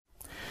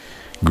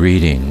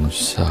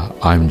Greetings,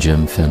 I'm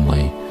Jim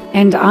Finley.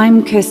 And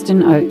I'm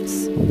Kirsten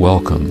Oates.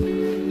 Welcome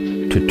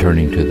to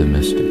Turning to the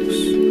Mystics.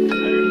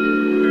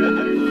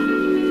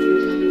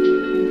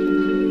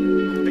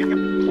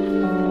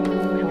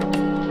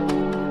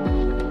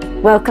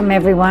 Welcome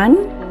everyone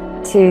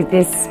to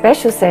this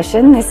special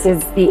session. This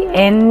is the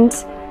end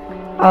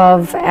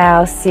of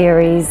our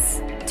series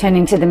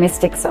Turning to the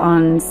Mystics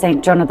on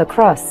St. John of the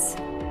Cross.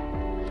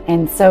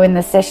 And so in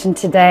the session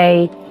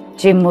today,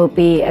 Jim will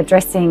be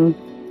addressing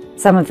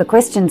some of the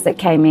questions that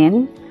came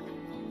in.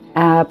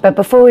 But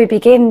before we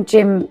begin,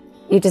 Jim,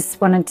 you just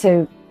wanted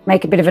to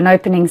make a bit of an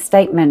opening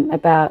statement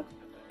about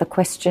the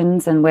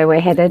questions and where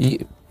we're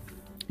headed.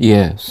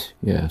 Yes.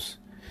 First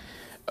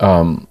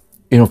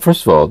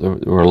of all, there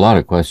were a lot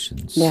of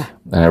questions. Yeah.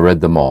 And I read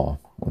them all,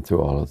 went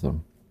through all of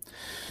them.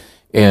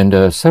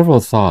 And several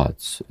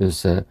thoughts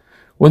is that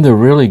when they're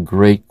really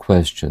great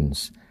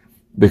questions,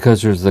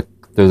 because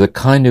they're the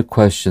kind of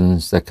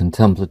questions that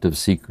contemplative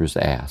seekers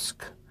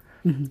ask.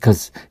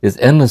 Because it's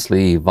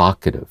endlessly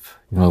evocative.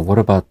 What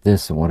about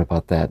this and what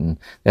about that? And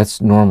that's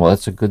normal.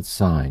 That's a good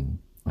sign,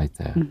 like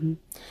that.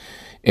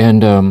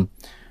 And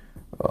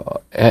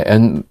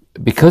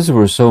because there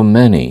were so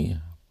many,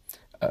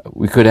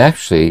 we could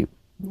actually,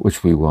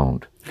 which we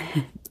won't,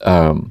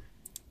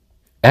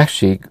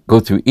 actually go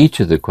through each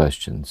of the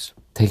questions,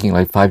 taking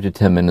like 5 to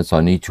 10 minutes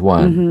on each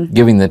one,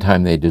 giving the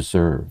time they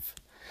deserve.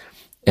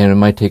 And it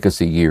might take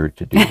us a year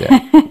to do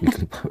that. We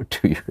could put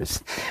 2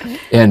 years.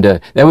 And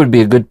that would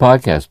be a good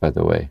podcast, by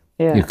the way,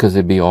 because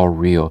it'd be all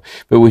real.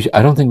 But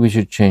I don't think we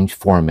should change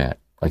format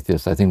like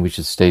this. I think we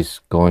should stay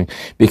going,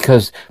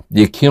 because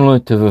the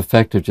accumulative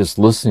effect of just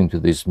listening to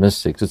these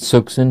mystics, it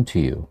soaks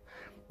into you.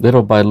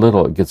 Little by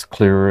little, it gets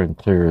clearer and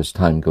clearer as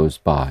time goes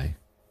by,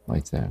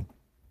 like that.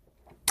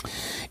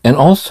 And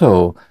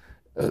also,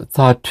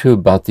 thought too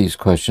about these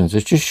questions,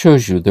 it just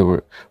shows you that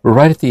we're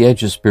right at the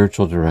edge of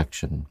spiritual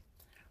direction.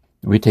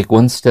 We take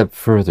one step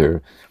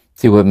further.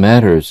 See, what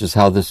matters is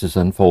how this is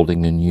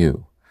unfolding in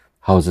you.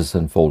 How is this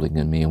unfolding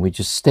in me? And we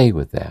just stay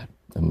with that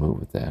and move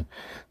with that.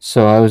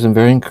 So I was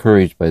very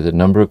encouraged by the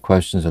number of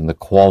questions and the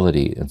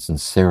quality and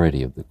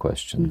sincerity of the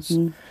questions.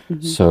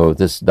 So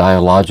this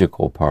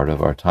dialogical part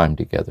of our time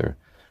together,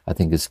 I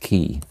think, is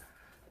key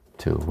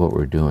to what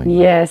we're doing.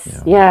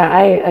 Yes,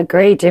 I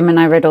agree, Jim. And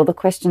I read all the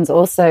questions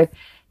also,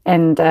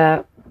 and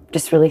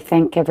just really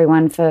thank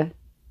everyone for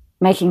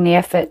making the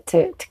effort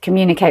to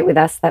communicate with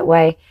us that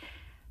way.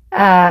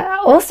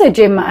 Also,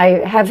 Jim,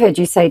 I have heard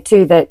you say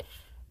too that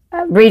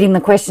reading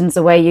the questions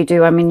the way you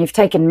do, I mean, you've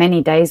taken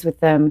many days with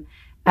them,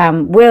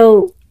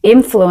 will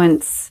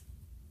influence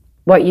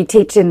what you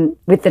teach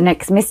with the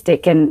next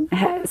mystic, and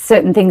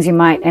certain things you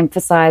might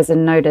emphasize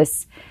and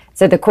notice.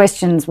 So the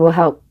questions will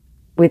help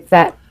with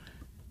that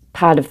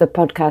part of the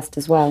podcast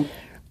as well.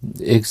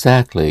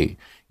 Exactly.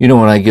 When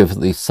I give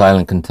these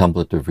silent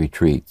contemplative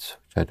retreats,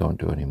 which I don't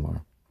do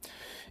anymore,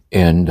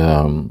 and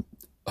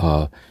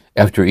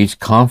after each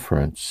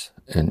conference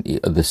and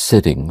the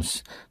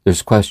sittings,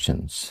 there's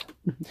questions.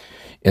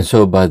 And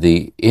so by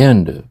the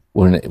end,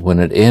 when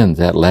it ends,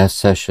 that last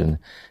session,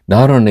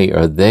 not only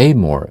are they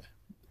more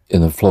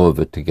in the flow of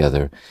it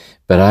together,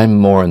 but I'm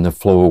more in the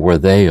flow of where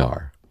they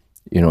are,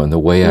 in the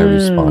way I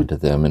respond to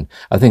them. And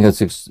I think that's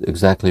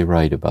exactly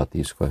right about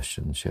these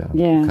questions,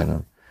 kind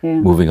of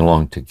moving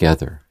along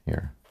together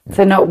here.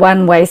 So not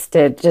one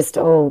wasted, just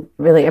all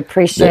really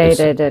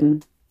appreciated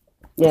and...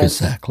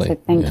 Yes. Exactly.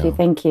 So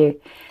thank you.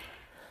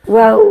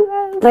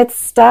 Well, let's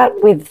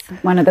start with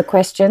one of the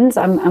questions.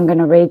 I'm going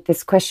to read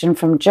this question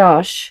from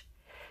Josh,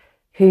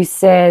 who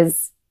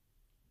says,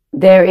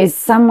 there is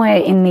somewhere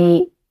in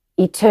the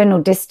eternal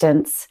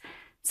distance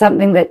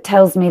something that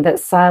tells me that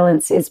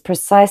silence is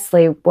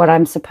precisely what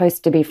I'm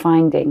supposed to be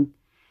finding.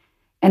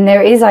 And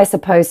there is, I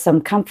suppose, some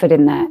comfort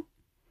in that.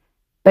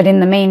 But in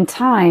the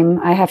meantime,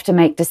 I have to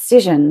make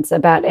decisions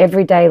about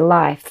everyday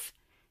life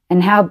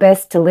and how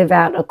best to live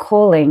out a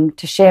calling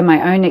to share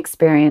my own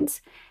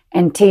experience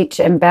and teach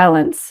and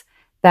balance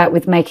that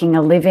with making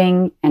a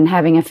living and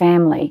having a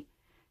family.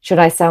 Should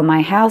I sell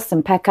my house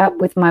and pack up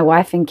with my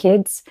wife and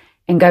kids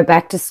and go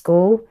back to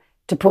school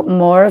to put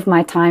more of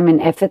my time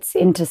and efforts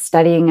into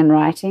studying and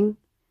writing?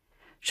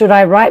 Should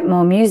I write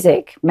more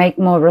music, make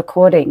more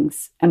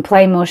recordings, and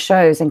play more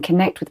shows and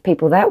connect with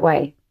people that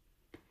way?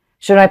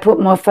 Should I put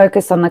more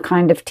focus on the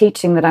kind of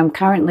teaching that I'm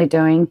currently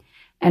doing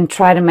and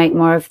try to make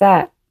more of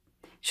that?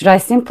 Should I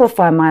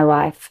simplify my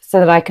life so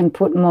that I can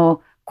put more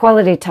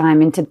quality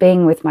time into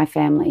being with my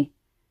family?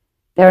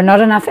 There are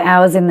not enough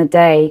hours in the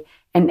day,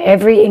 and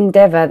every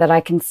endeavor that I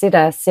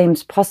consider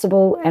seems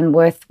possible and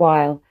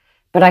worthwhile,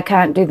 but I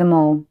can't do them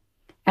all,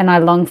 and I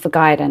long for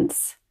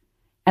guidance.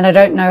 And I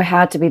don't know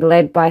how to be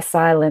led by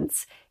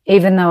silence,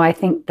 even though I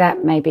think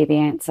that may be the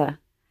answer.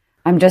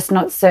 I'm just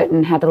not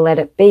certain how to let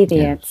it be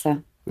the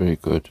answer. Very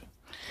good.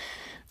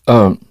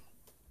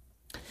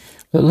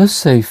 But let's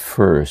say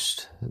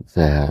first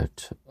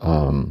that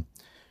when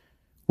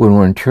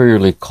we're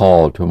interiorly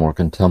called to a more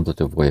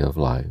contemplative way of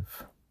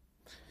life,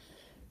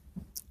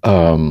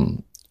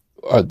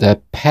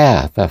 that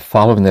path, that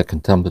following that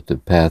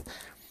contemplative path,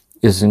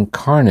 is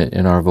incarnate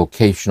in our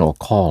vocational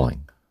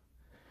calling.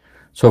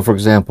 So, for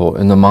example,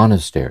 in the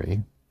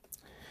monastery,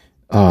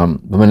 the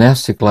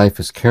monastic life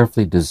is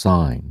carefully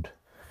designed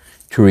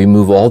to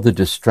remove all the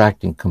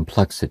distracting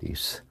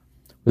complexities,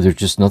 where there's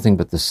just nothing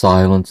but the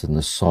silence and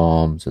the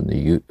psalms and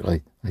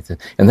like that.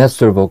 And that's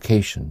their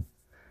vocation,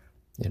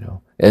 you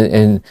know.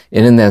 And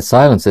in that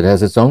silence, it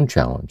has its own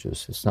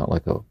challenges. It's not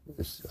like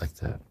it's like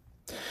that.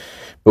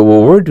 But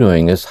what we're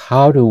doing is,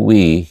 how do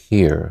we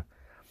here,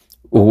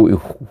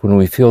 when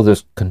we feel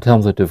this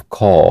contemplative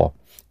call,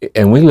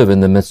 and we live in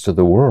the midst of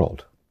the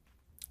world.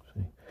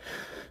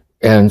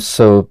 And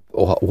so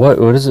what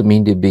does it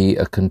mean to be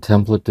a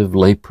contemplative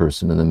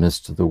layperson in the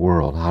midst of the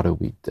world?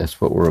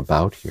 That's what we're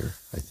about here,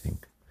 I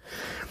think.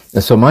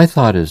 And so my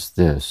thought is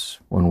this,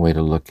 one way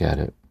to look at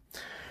it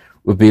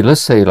would be,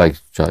 let's say like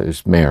John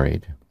is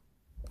married.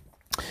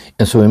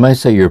 And so we might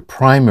say your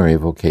primary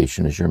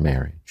vocation is your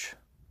marriage.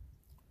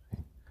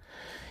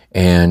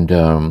 And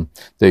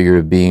that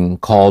you're being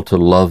called to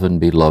love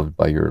and be loved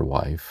by your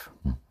wife,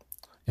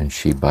 and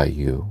she by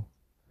you.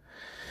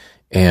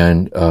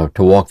 And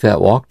to walk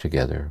that walk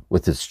together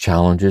with its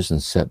challenges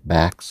and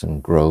setbacks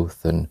and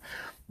growth and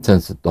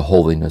sense that the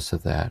holiness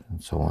of that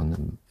and so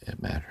on,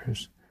 it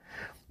matters.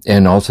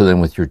 And also then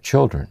with your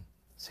children.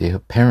 See,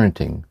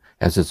 parenting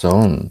has its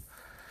own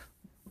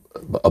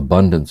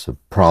abundance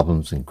of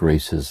problems and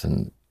graces,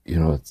 and, you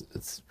know,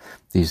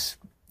 it's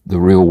the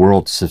real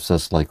world sifts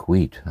us like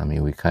wheat. I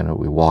mean, we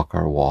walk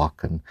our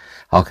walk, and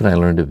how can I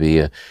learn to be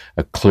a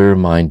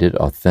clear-minded,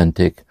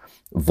 authentic,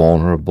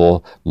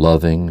 vulnerable,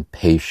 loving,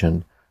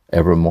 patient,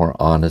 ever more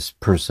honest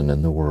person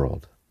in the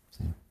world?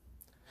 See?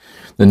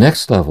 The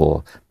next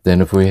level, then,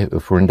 if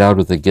we're endowed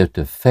with the gift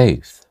of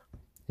faith,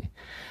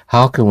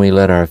 how can we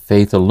let our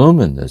faith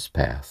illumine this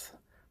path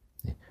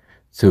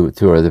through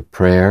the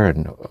prayer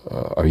and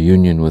our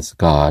union with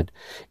God,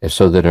 and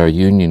so that our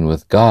union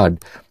with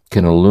God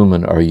can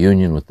illumine our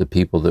union with the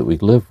people that we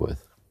live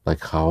with?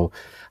 Like how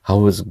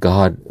is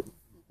God,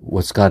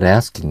 what's God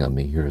asking of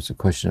me here is a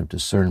question of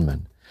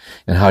discernment.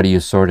 And how do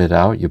you sort it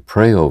out? You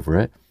pray over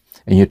it,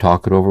 and you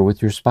talk it over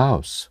with your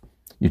spouse.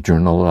 You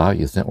journal it out,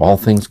 you think, all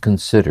things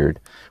considered,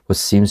 what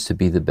seems to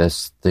be the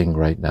best thing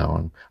right now,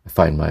 and I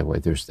find my way.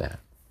 There's that.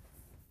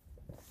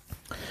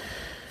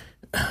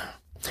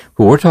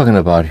 What we're talking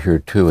about here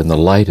too, in the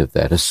light of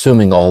that,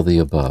 assuming all the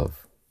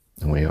above,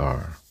 and we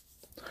are,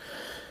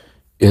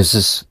 is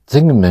this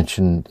thing I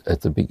mentioned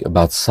at the beginning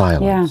about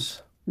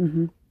silence. Yeah.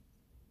 Mm-hmm.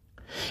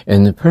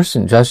 And the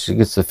person just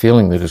gets the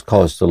feeling that it's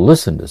called us to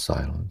listen to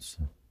silence,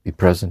 be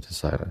present to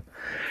silence.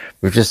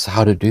 But just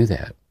how to do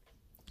that.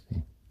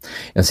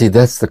 And see,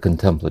 that's the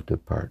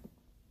contemplative part.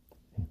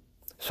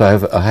 So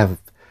I have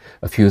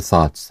a few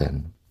thoughts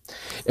then.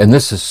 And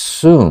this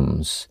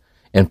assumes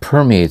and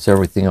permeates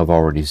everything I've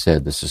already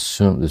said.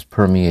 This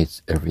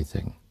permeates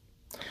everything.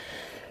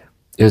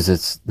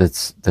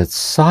 That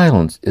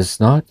silence is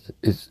not,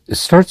 it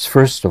starts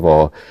first of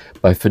all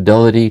by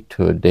fidelity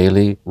to a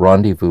daily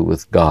rendezvous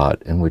with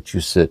God in which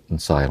you sit in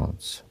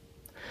silence.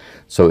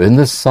 So in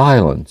this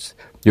silence,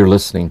 you're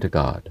listening to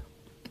God.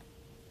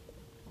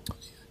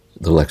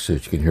 The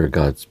lectures, you can hear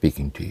God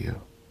speaking to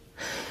you.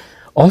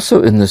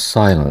 Also in this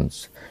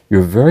silence,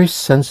 you're very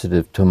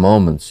sensitive to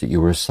moments that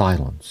you were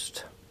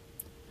silenced.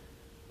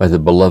 By the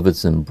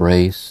beloved's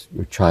embrace,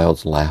 your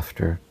child's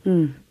laughter,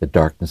 the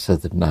darkness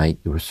of the night.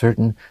 There are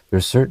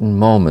certain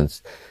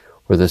moments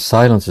where the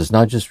silence is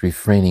not just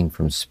refraining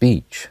from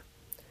speech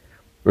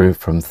or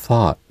from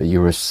thought, but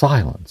you are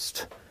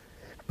silenced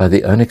by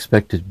the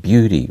unexpected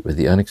beauty or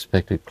the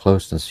unexpected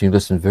closeness. You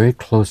listen very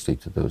closely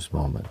to those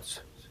moments.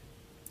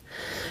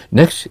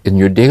 Next, in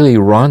your daily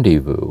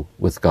rendezvous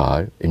with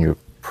God, in your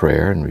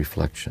prayer and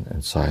reflection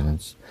and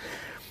silence,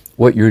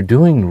 what you're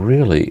doing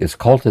really is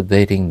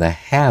cultivating the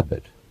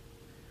habit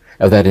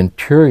of that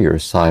interior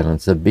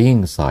silence, of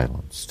being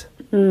silenced,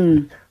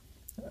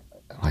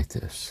 like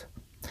this.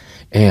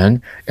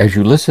 And as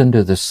you listen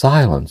to the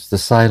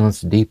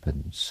silence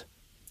deepens,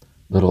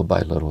 little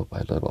by little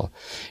by little.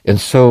 And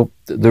so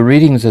the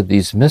readings of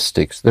these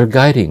mystics, they're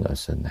guiding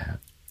us in that.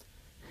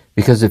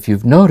 Because if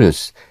you've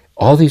noticed,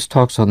 all these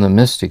talks on the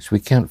mystics, we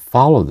can't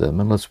follow them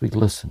unless we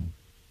listen.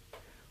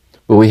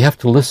 But we have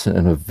to listen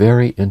in a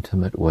very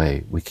intimate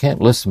way. We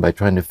can't listen by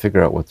trying to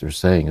figure out what they're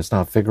saying. It's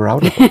not figure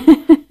outable.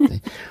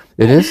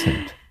 It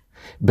isn't.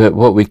 But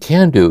what we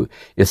can do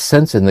is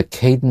sense in the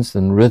cadence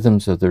and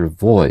rhythms of their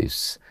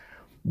voice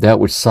that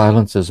which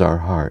silences our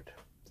heart,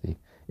 see,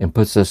 and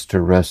puts us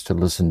to rest to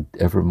listen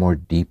ever more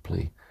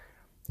deeply.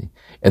 See.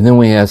 And then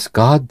we ask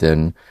God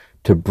then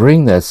to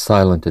bring that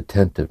silent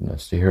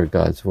attentiveness, to hear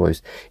God's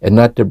voice, and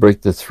not to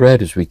break the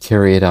thread as we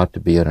carry it out to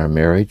be in our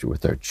marriage, or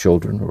with our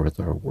children, or with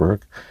our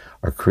work,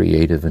 our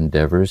creative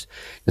endeavors.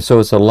 And so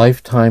it's a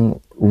lifetime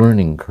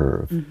learning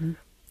curve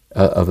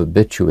of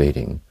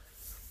habituating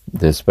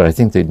this, but I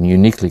think the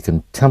uniquely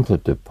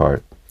contemplative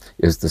part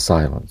is the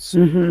silence.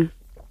 You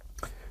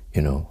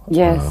know,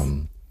 yes.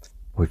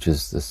 Which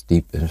is this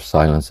deep inner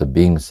silence of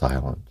being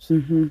silenced,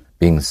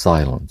 being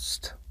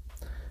silenced,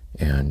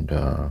 and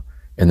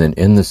then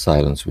in the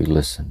silence we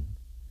listen,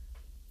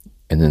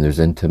 And then there's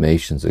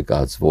intimations of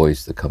God's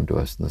voice that come to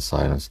us in the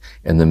silence.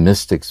 And the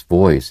mystic's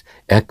voice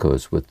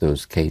echoes with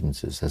those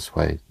cadences. That's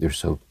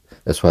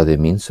why they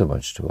mean so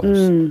much to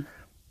us.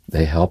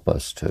 They help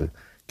us to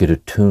get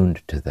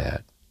attuned to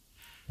that.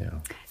 Yeah.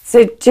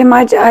 So, Jim,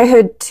 I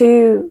heard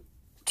two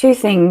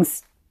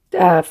things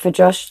for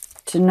Josh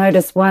to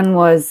notice. One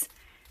was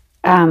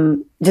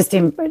just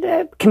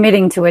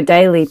committing to a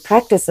daily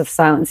practice of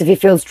silence. If he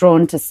feels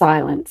drawn to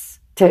silence,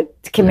 to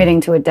committing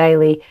to a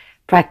daily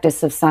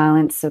practice of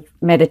silence, of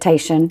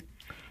meditation.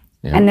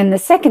 Yeah. And then the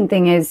second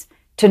thing is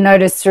to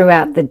notice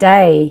throughout the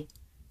day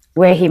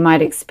where he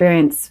might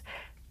experience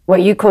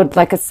what you called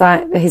like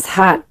his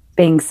heart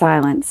being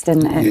silenced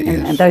and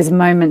those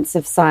moments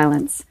of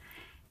silence.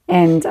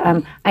 And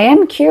I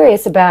am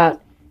curious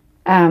about,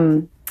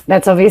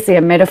 that's obviously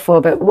a metaphor,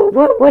 but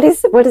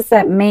what does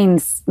that mean,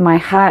 my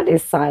heart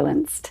is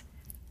silenced?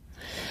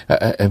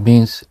 It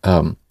means,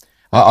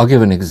 I'll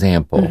give an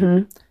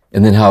example,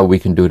 and then how we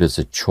can do it as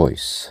a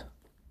choice.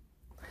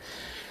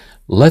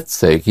 Let's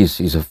say he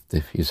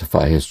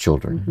has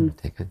children.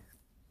 Take it.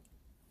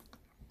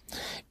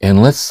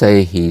 And let's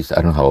say I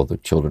don't know how old the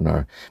children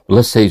are, but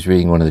let's say he's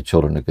reading one of the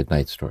children a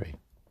goodnight story.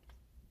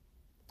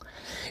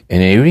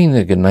 And in reading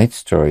the goodnight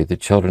story, the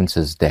children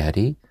says,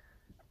 "Daddy,"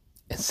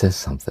 it says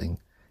something,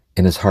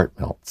 and his heart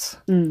melts.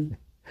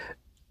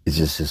 It's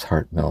just his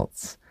heart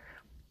melts.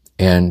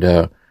 And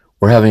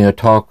we're having a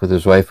talk with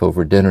his wife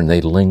over dinner, and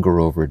they linger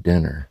over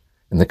dinner.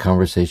 And the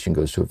conversation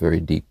goes to a very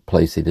deep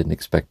place they didn't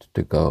expect it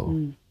to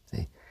go.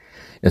 See?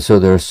 And so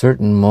there are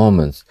certain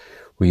moments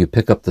where you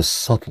pick up the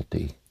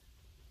subtlety,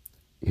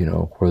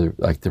 where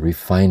like the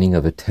refining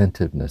of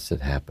attentiveness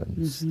that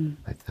happens,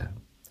 like that.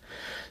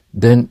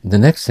 Then the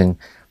next thing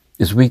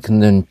is we can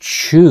then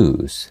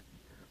choose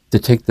to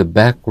take the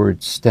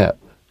backward step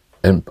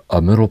and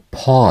a middle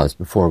pause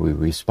before we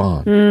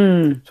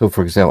respond. So,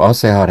 for example, I'll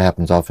say how it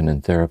happens often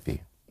in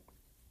therapy.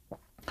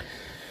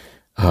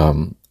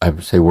 I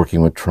would say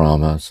working with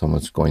trauma,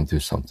 someone's going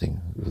through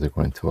something, they're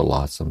going through a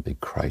lot, some big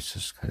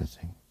crisis kind of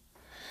thing.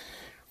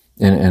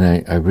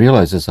 And I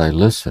realize as I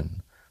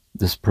listen,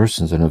 this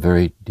person's in a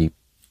very deep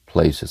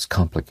place, it's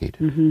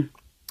complicated.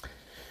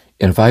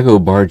 And if I go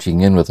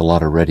barging in with a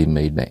lot of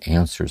ready-made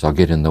answers, I'll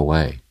get in the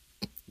way.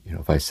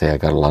 If I say, I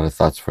got a lot of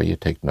thoughts for you,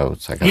 take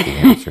notes, I got the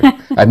answer.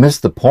 I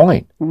missed the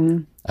point.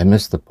 I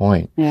missed the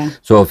point. Yeah.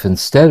 So if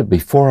instead,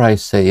 before I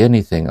say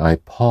anything, I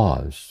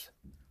pause,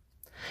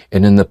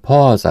 and in the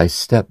pause, I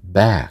step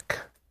back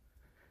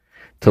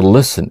to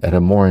listen at a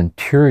more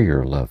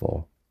interior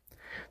level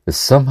that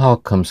somehow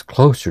comes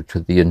closer to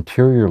the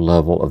interior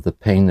level of the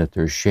pain that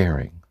they're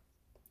sharing.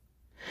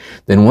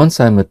 Then once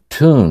I'm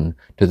attuned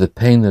to the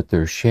pain that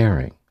they're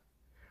sharing,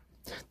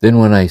 then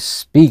when I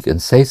speak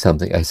and say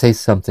something, I say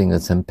something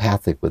that's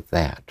empathic with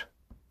that.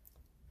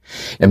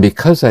 And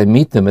because I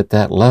meet them at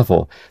that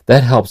level,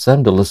 that helps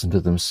them to listen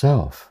to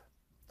themselves.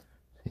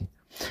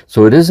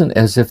 So it isn't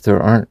as if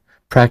there aren't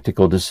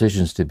practical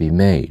decisions to be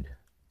made,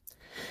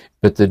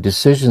 but the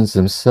decisions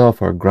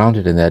themselves are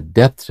grounded in that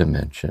depth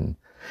dimension.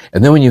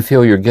 And then when you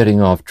feel you're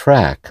getting off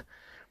track,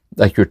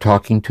 like you're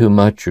talking too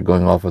much, you're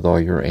going off with all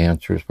your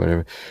answers,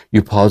 whatever,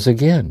 you pause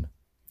again.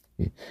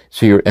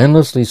 So you're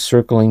endlessly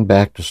circling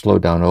back to slow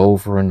down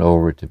over and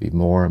over, to be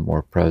more and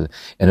more present.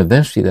 And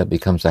eventually that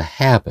becomes a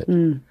habit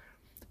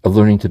of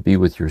learning to be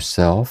with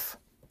yourself,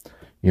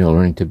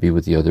 learning to be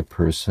with the other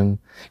person.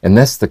 And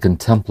that's the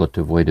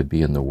contemplative way to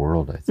be in the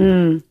world, I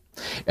think.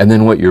 And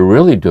then what you're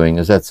really doing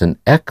is that's an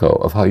echo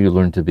of how you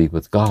learn to be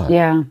with God.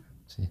 Yeah.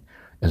 See?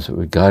 And so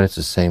with God, it's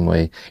the same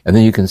way. And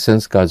then you can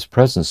sense God's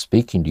presence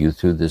speaking to you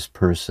through this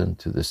person,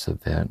 through this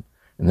event.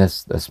 And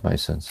that's my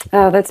sense of it.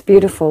 Oh, that's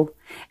beautiful.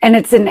 And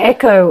it's an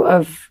echo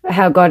of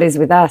how God is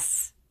with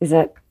us. Is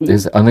that?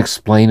 It's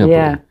unexplainably.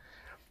 Yeah.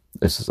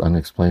 This is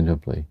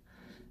unexplainably.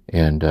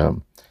 And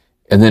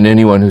then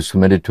anyone who's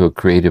committed to a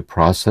creative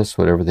process,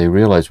 whatever, they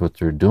realize what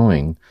they're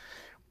doing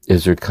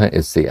is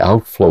it's the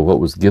outflow of what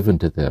was given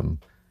to them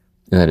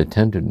in that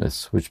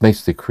attentiveness, which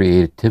makes the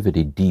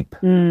creativity deep.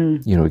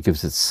 It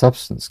gives it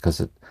substance because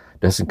it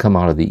doesn't come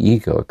out of the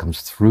ego. It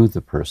comes through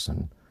the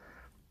person,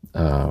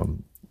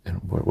 and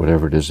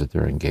whatever it is that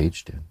they're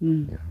engaged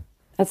in.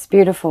 That's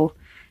beautiful.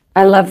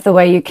 I love the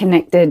way you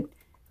connected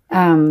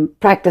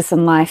practice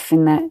and life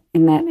in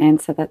that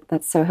answer.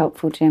 That's so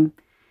helpful, Jim.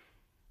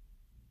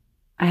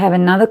 I have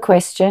another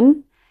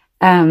question.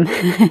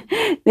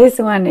 This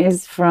one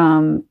is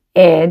from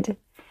Ed,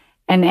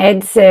 and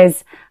Ed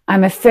says,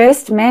 "I'm a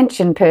first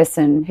mansion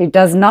person who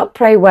does not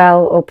pray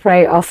well or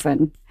pray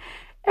often.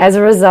 As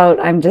a result,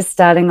 I'm just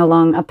starting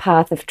along a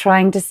path of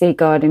trying to see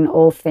God in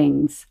all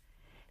things.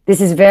 This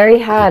is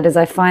very hard as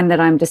I find that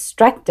I'm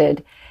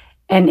distracted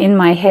and in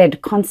my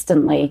head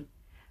constantly.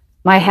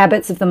 My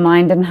habits of the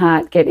mind and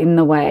heart get in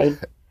the way.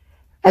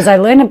 As I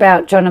learn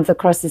about John of the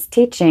Cross's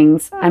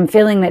teachings, I'm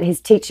feeling that his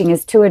teaching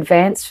is too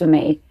advanced for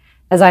me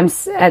as I'm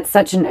at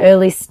such an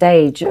early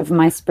stage of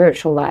my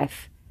spiritual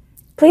life.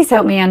 Please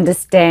help me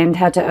understand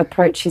how to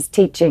approach his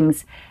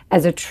teachings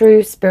as a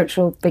true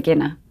spiritual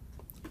beginner."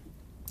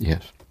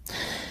 Yes.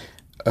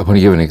 I want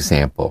to give an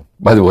example.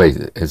 By the way,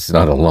 it's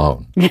not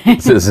alone.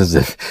 It's as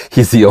if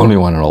he's the only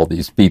one in all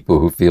these people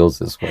who feels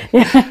this way.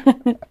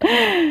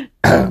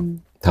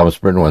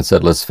 Thomas Merton once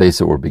said, let's face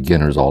it, we're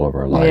beginners all of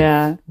our life.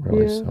 Yeah.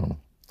 Really, so.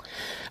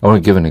 I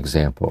want to give an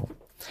example.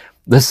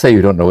 Let's say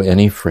you don't know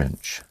any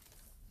French,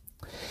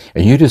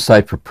 and you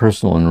decide for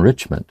personal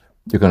enrichment,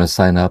 you're going to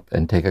sign up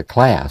and take a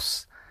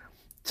class,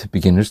 to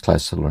beginner's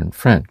class to learn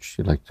French.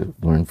 You'd like to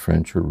learn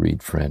French or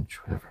read French,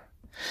 whatever.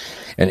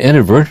 And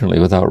inadvertently,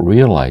 without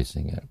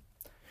realizing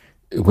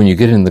it, when you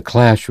get in the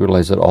class, you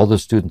realize that all the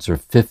students are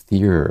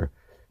fifth-year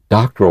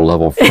doctoral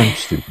level French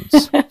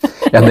students.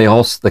 And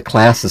the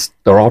classes,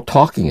 they're all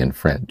talking in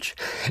French.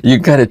 You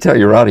can kind of tell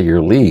you're out of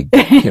your league.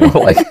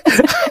 Like,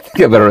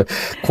 I better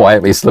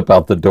quietly slip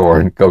out the door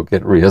and go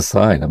get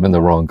reassigned. I'm in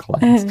the wrong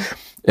class.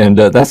 And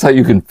that's how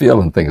you can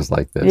feel in things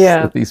like this.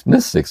 Yeah. That these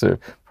mystics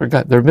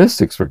they're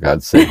mystics, for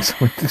God's sakes.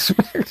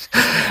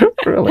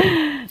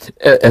 Really.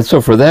 And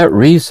so for that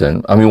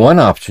reason, one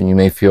option you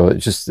may feel,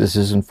 this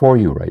isn't for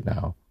you right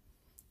now.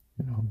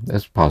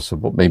 That's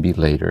possible, maybe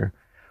later.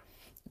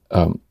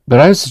 But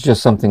I would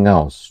suggest something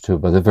else too,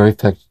 by the very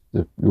fact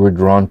that you were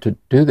drawn to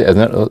do that. And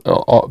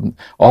then,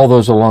 all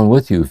those along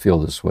with you feel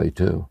this way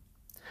too.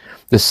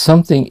 There's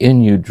something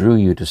in you drew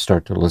you to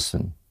start to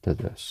listen to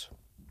this.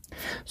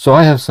 So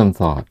I have some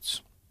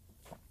thoughts.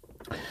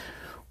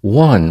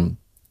 One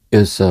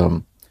is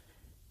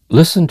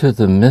listen to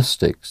the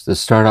mystics that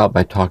start out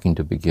by talking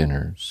to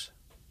beginners.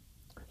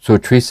 So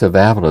Teresa of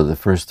Avila, the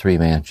first 3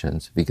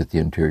 mansions, if you get the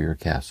interior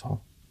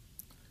castle.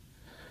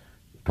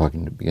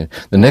 Talking to beginners.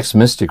 The next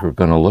mystic we're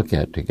going to look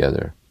at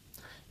together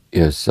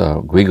is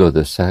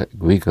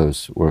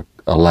Guigo's work,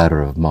 A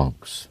Ladder of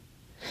Monks.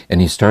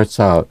 And he starts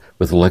out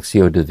with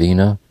Lectio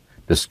Divina,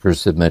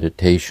 discursive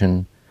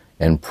meditation,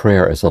 and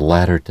prayer as a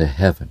ladder to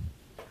heaven.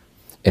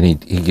 And he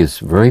gives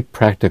very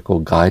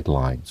practical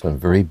guidelines on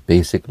very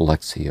basic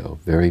Lectio,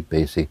 very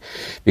basic.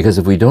 Because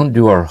if we don't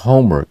do our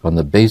homework on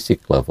the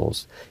basic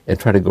levels and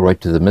try to go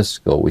right to the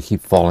mystical, we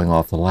keep falling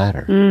off the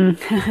ladder.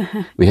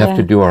 We have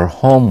to do our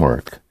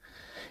homework.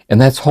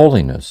 And that's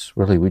holiness,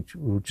 really. We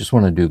just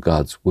want to do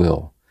God's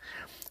will.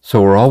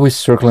 So we're always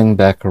circling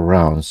back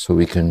around so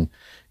we can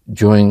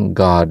join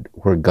God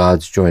where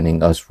God's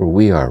joining us where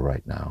we are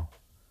right now.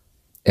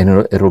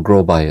 And it'll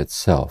grow by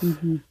itself.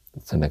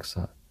 That's the next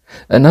thought.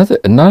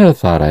 Another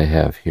thought I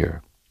have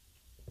here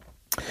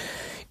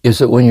is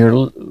that when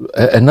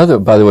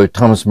by the way,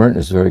 Thomas Merton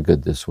is very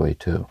good this way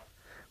too,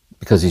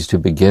 because he's to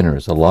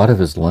beginners. A lot of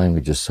his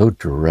language is so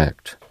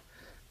direct.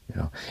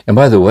 And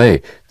by the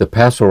way, the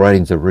pastoral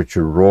writings of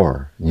Richard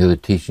Rohr and the other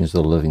teachings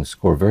of the Living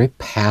Score, very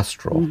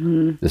pastoral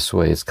this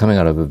way. It's coming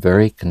out of a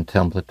very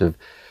contemplative,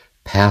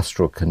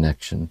 pastoral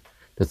connection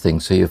to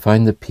things. So you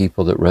find the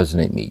people that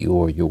resonate, meet you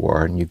where you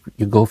are, and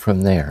you go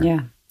from there.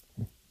 Yeah.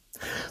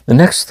 The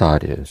next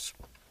thought is,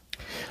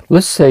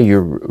 let's say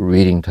you're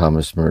reading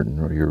Thomas Merton,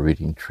 or you're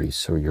reading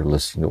Teresa, or you're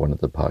listening to one of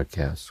the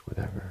podcasts,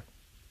 whatever.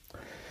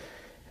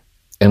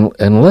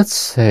 And let's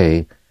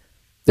say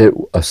that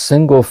a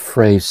single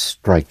phrase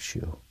strikes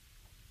you.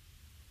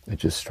 It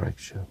just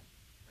strikes you.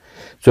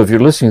 So if you're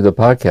listening to the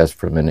podcast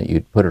for a minute,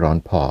 you'd put it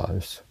on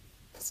pause.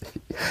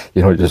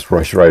 You don't just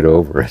rush right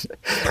over it.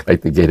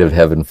 Like the gate of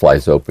heaven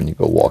flies open, you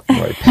go walking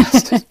right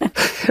past it.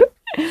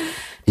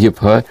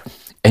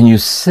 And you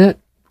sit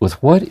with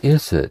what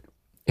is it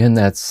in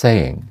that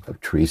saying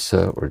of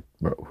Teresa or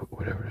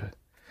whatever it is.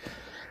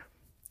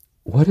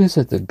 What is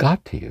it that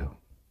got to you?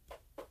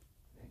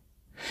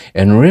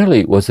 And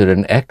really, was it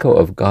an echo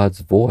of God's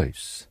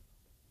voice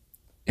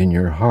in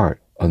your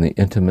heart on the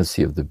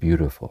intimacy of the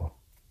beautiful?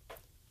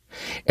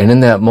 And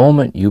in that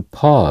moment, you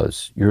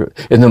pause.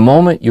 In the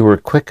moment you were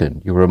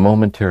quickened, you were a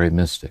momentary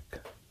mystic.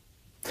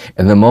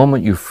 And the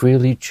moment you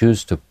freely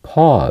choose to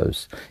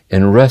pause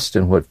and rest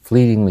in what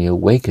fleetingly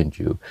awakened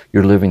you,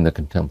 you're living the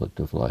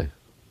contemplative life.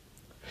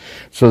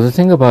 So the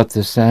thing about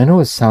this, I know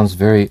it sounds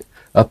very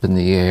up in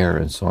the air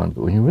and so on,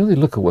 but when you really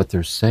look at what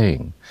they're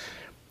saying,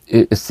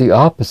 it's the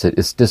opposite.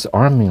 It's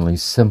disarmingly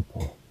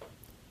simple.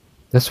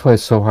 That's why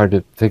it's so hard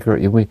to figure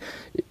out.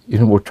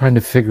 We're trying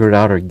to figure it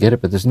out or get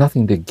it, but there's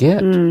nothing to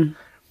get.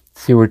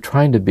 See, we're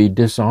trying to be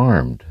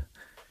disarmed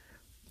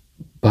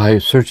by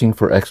searching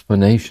for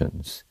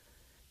explanations,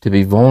 to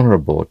be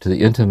vulnerable to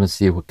the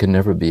intimacy of what can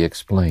never be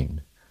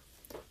explained,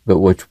 but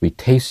which we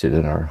tasted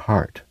in our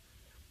heart.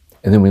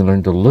 And then we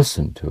learn to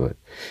listen to it.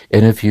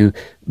 And if you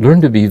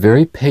learn to be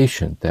very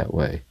patient that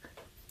way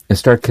and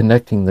start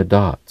connecting the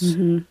dots,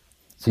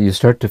 so you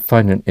start to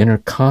find an inner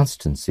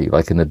constancy,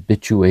 like an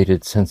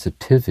habituated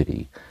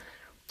sensitivity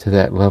to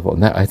that level.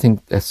 And that, I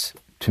think that's,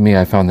 to me,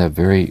 I found that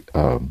very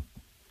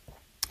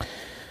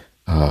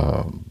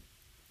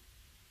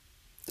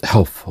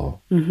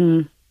helpful,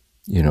 and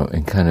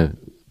kind of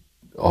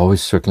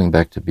always circling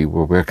back to be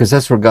aware, because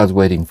that's where God's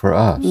waiting for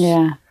us.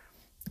 Yeah.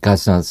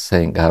 God's not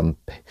saying,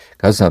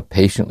 God's not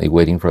patiently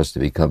waiting for us to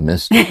become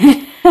mystics.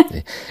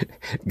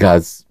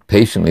 God's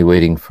patiently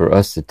waiting for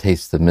us to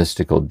taste the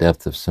mystical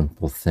depth of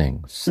simple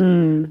things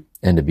and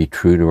to be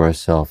true to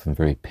ourselves and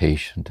very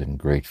patient and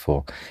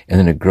grateful. And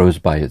then it grows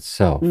by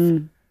itself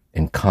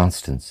and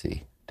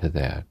constancy to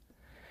that.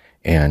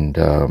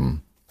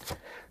 And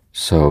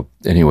so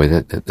anyway,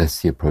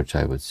 that's the approach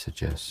I would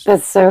suggest.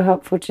 That's so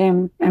helpful,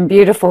 Jim, and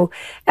beautiful.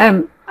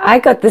 I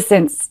got the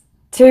sense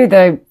too,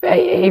 though,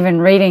 even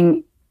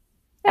reading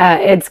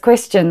Ed's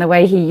question, the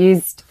way he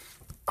used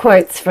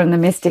quotes from the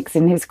mystics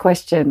in his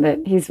question,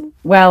 that he's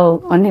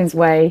well on his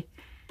way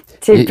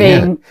to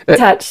being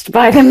touched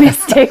by the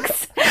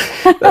mystics.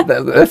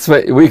 That's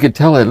what we could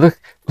tell it. Look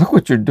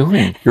what you're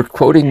doing. You're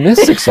quoting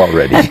mystics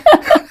already.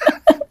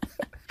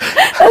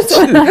 That's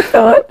what I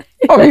thought.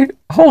 I mean,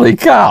 holy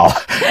cow.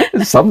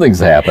 Something's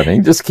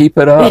happening. Just keep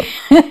it up.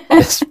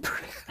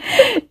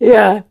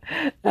 Yeah.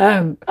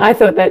 I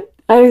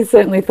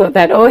certainly thought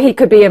that. Or he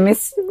could be a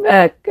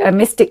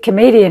mystic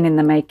comedian in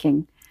the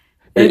making.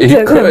 He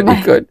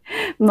could.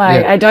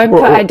 I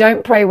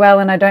don't pray well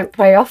and I don't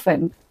pray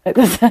often.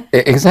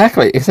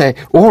 Exactly.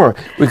 Or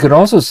we could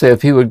also say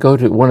if he would go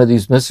to one of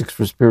these mystics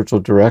for spiritual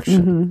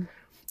direction,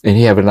 and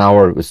he have an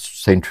hour with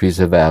St.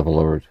 Teresa of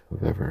Avila or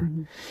whoever,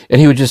 and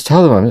he would just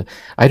tell them,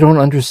 I don't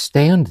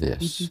understand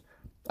this.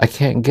 I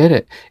can't get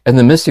it. And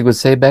the mystic would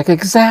say back,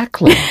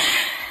 exactly.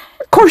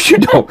 Of course you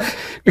don't.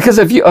 Because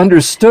if you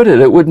understood it,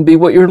 it wouldn't be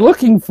what you're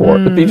looking for.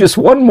 It'd be just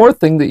one more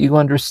thing that you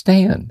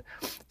understand.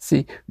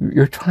 See,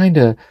 you're trying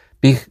to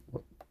be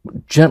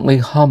gently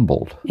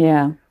humbled.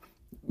 Yeah.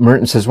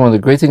 Merton says one of the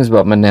great things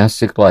about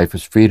monastic life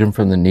is freedom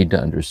from the need to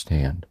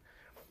understand,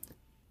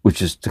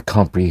 which is to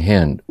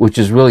comprehend, which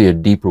is really a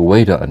deeper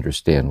way to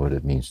understand what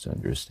it means to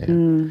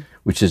understand,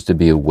 which is to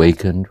be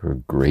awakened or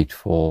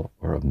grateful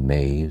or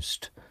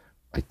amazed,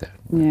 like that.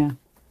 Yeah.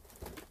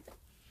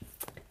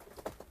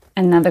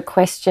 Another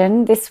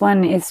question. This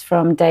one is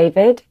from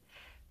David.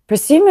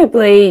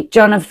 Presumably,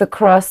 John of the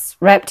Cross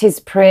wrapped his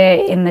prayer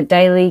in the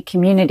daily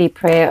community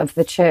prayer of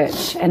the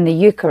Church and the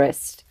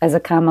Eucharist as a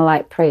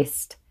Carmelite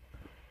priest.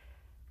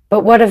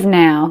 But what of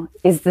now?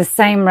 Is the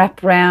same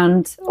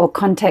wraparound or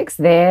context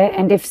there?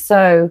 And if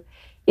so,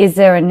 is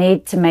there a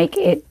need to make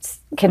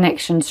its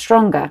connection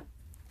stronger?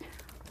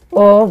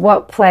 Or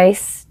what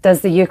place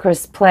does the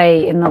Eucharist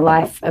play in the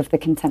life of the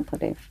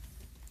contemplative?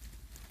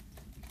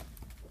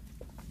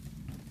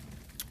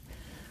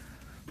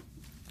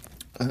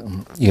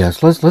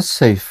 Yes, let's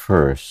say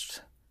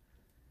first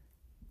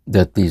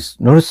that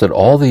notice that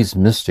all these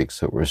mystics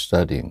that we're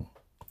studying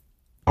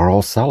are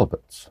all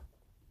celibates.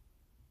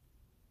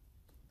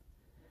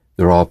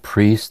 They're all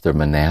priests, they're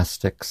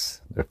monastics,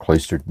 they're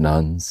cloistered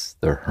nuns,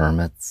 they're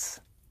hermits.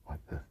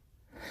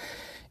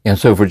 And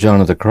so for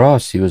John of the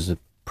Cross, he was a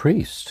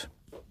priest.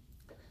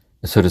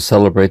 And so to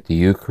celebrate the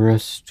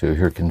Eucharist, to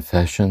hear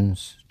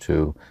confessions,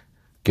 to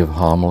give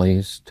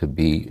homilies,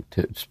 to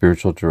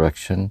spiritual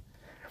direction.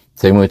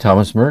 Same with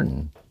Thomas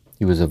Merton.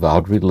 He was a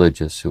vowed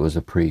religious who was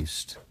a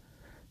priest.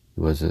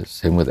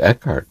 Same with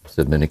Eckhart,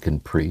 Dominican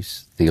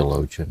priest,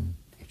 theologian,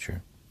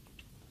 teacher.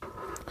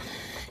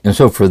 And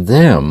so for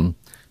them,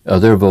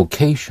 their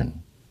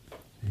vocation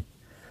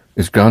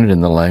is grounded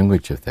in the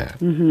language of that.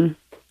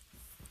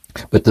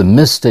 But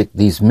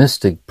these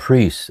mystic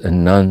priests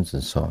and nuns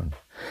and so on,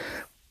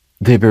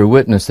 they bear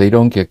witness, they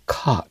don't get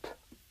caught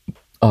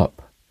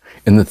up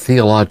in the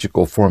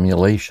theological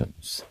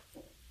formulations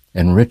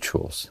and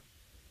rituals,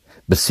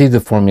 but see the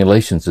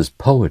formulations as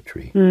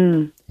poetry,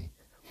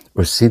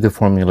 or see the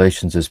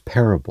formulations as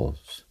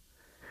parables,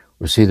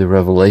 or see the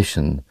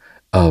revelation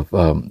of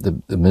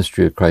the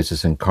mystery of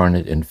Christ's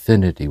incarnate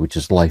infinity, which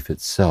is life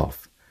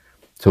itself.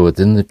 So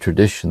within the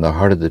tradition, the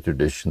heart of the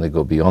tradition, they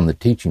go beyond the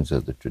teachings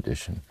of the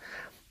tradition.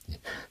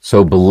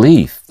 So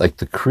belief, like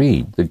the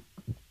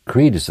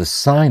creed is a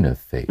sign of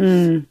faith.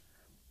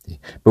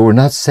 But we're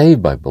not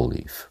saved by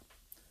belief.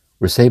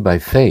 We're saved by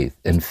faith.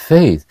 And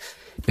faith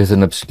is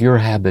an obscure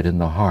habit in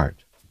the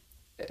heart.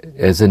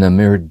 As in a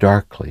mirror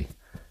darkly,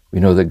 we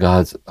know that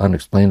God's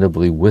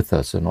unexplainably with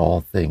us in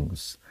all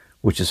things,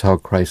 which is how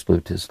Christ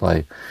lived his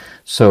life.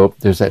 So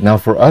there's that. Now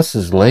for us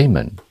as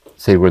laymen,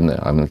 say I'm in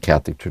the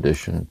Catholic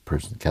tradition,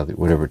 Catholic,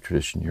 whatever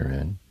tradition you're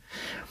in,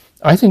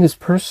 I think it's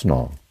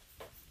personal.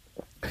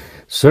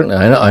 Certainly,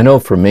 I know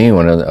for me,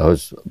 when I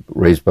was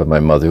raised by my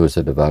mother, who was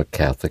a devout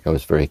Catholic, I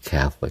was very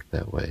Catholic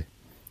that way.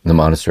 In the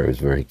monastery, I was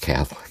very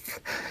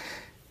Catholic.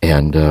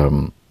 And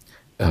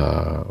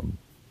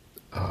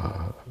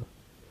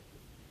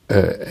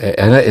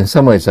in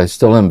some ways, I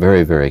still am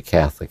very, very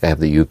Catholic. I have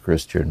the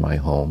Eucharist here in my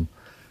home,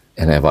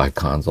 and I have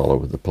icons all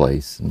over the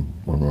place. And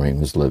when Maureen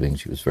was living,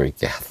 she was very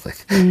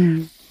Catholic.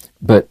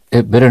 But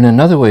in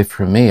another way,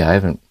 for me, I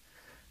haven't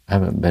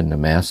been to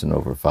Mass in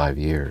over 5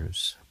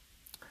 years.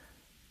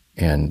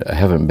 And I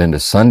haven't been to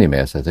Sunday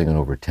Mass, I think, in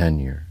over 10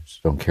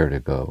 years. Don't care to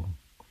go.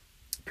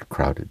 Too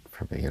crowded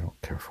for me, I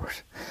don't care for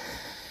it.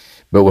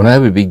 But when I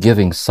would be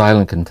giving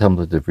silent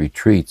contemplative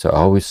retreats, I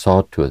always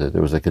saw to it that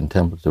there was a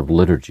contemplative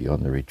liturgy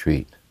on the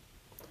retreat.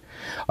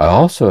 I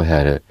also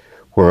had it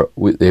where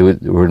they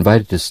were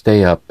invited to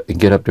stay up and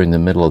get up during the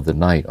middle of the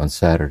night on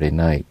Saturday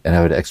night and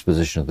have an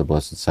exposition of the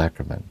Blessed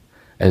Sacrament.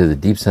 I had a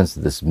deep sense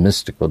of this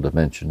mystical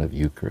dimension of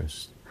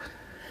Eucharist.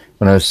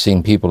 When I was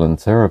seeing people in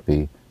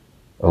therapy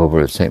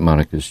over at St.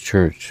 Monica's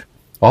Church,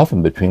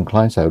 often between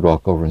clients, I would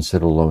walk over and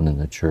sit alone in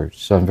the church.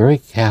 So I'm very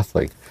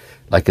Catholic,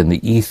 like in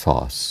the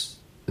ethos,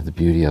 the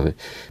beauty of it.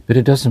 But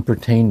it doesn't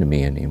pertain to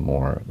me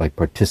anymore, like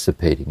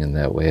participating in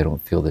that way. I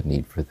don't feel the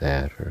need for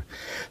that.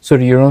 So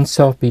to your own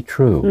self be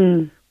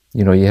true.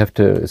 You know, you have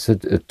to, it's a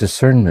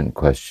discernment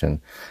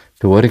question.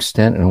 To what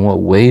extent and in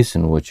what ways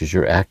in which is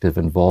your active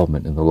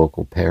involvement in the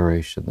local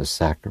parish and the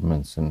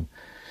sacraments and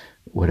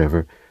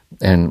whatever,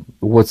 and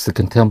what's the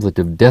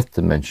contemplative depth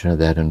dimension of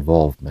that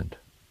involvement,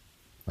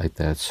 like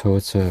that. So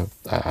it's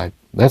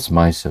that's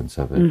my sense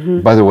of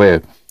it. By the way,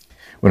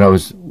 when I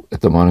was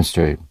at the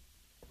monastery,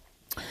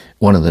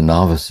 one of the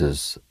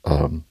novices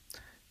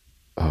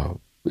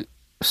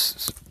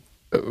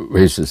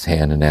raised his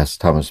hand and asked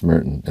Thomas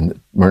Merton,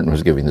 and Merton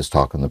was giving this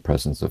talk on the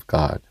presence of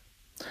God.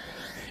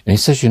 And he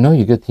says, you know,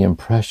 you get the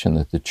impression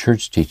that the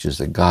church teaches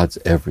that God's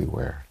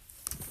everywhere.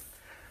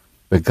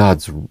 But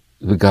God's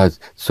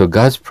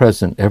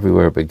present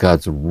everywhere, but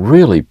God's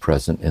really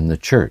present in the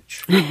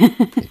church.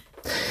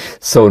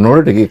 So in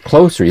order to get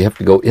closer, you have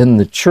to go in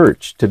the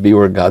church to be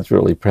where God's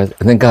really present.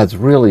 And then God's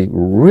really,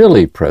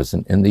 really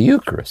present in the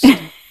Eucharist. And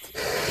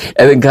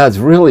then God's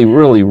really,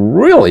 really,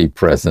 really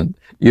present,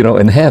 you know,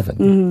 in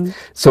heaven.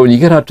 So when you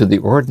get out to the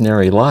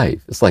ordinary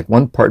life, it's like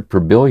 1 part per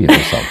billion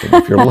or something.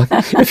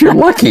 If you're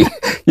lucky,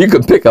 you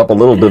can pick up a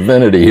little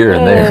divinity here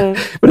and there.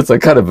 But it's a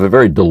kind of a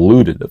very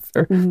diluted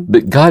affair.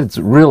 But God's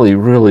really,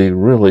 really,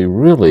 really,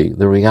 really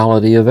the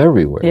reality of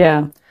everywhere.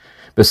 Yeah.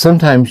 But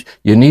sometimes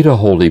you need a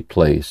holy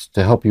place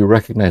to help you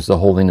recognize the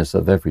holiness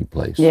of every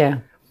place. Yeah.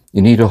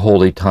 You need a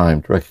holy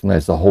time to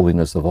recognize the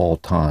holiness of all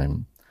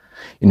time.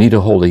 You need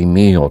a holy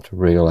meal to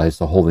realize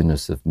the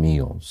holiness of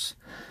meals.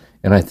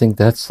 And I think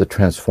that's the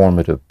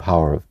transformative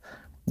power of,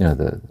 you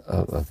know,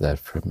 of that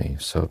for me.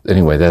 So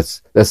anyway,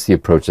 that's the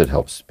approach that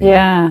helps me.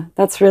 Yeah,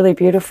 that's really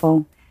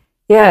beautiful.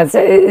 Yeah,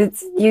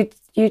 it's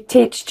you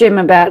teach Jim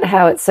about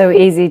how it's so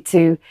easy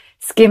to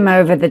skim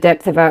over the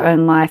depth of our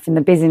own life and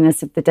the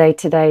busyness of the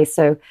day-to-day.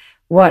 So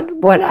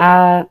what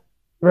are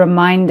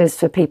reminders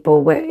for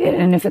people,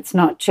 and if it's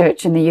not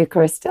church and the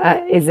Eucharist,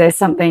 is there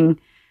something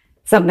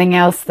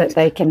else that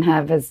they can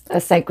have as a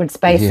sacred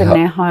space in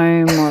their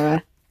home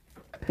or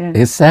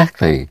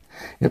Exactly.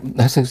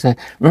 That's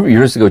exactly. Remember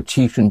years ago,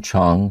 Cheech and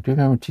Chong? Do you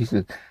remember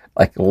Cheech?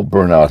 Like old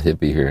burnout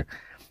hippie here.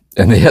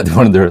 And they had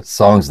one of their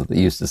songs that they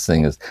used to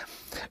sing is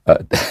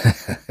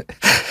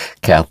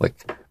Catholic.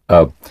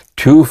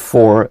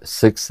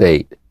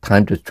 2468,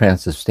 time to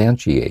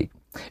transubstantiate.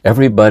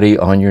 Everybody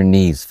on your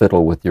knees,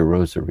 fiddle with your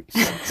rosaries.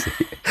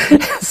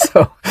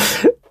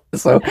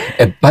 So,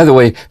 and by the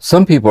way,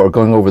 some people are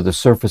going over the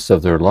surface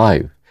of their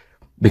life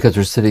because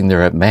they're sitting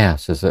there at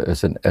Mass as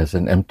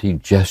an empty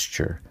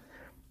gesture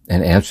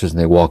and answers, and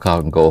they walk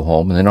out and go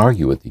home and then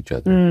argue with each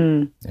other.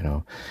 You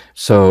know,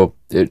 so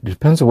it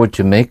depends on what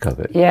you make of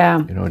it.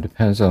 Yeah. You know, it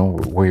depends on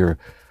where you're.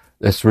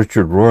 That's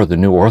Richard Rohr, the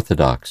new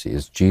orthodoxy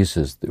is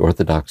Jesus, the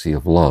orthodoxy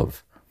of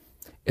love.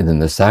 And then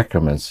the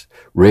sacraments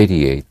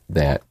radiate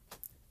that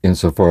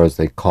insofar as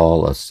they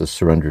call us to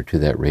surrender to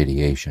that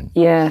radiation.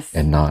 Yes.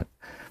 And not,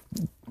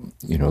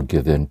 you know,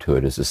 give in to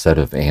it as a set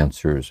of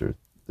answers or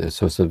this.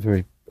 So it's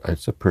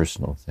a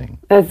personal thing.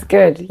 That's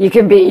good. You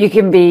can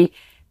be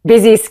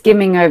busy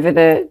skimming over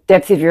the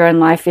depth of your own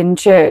life in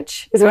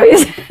church, is what you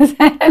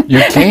said.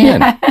 You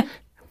can.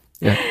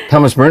 Yeah.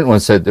 Thomas Merton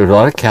once said there's a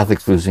lot of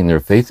Catholics losing their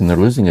faith, and they're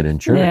losing it in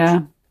church.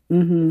 Yeah.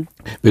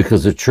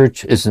 Because the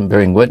church isn't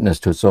bearing witness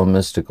to its own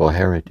mystical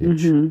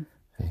heritage.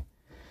 Okay?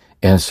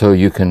 And so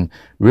you can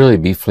really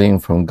be fleeing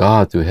from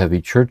God through heavy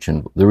church.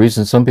 And the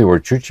reason some people are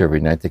at church every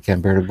night, they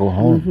can't bear to go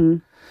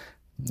home.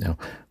 You know,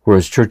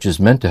 whereas church is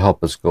meant to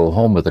help us go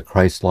home with a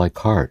Christ-like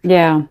heart.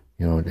 Yeah.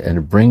 You know, and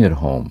to bring it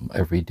home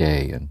every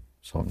day. And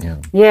so, yeah.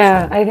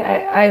 Yeah, so.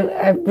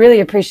 I really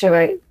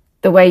appreciate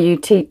the way you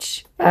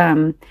teach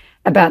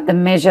about the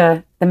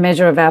measure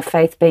of our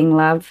faith being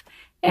love.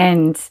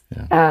 And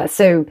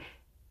so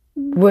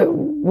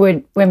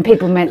would when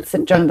people met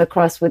St. John of the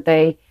Cross, would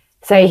they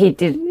say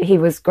he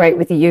was great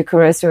with the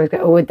Eucharist, or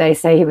would they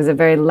say he was a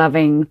very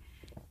loving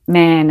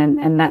man,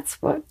 and that's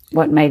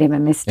what made him a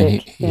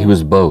mystic? He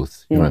was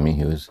both. You know what I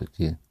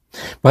mean?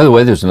 By the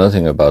way, there's another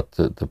thing about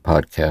the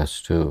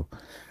podcast too.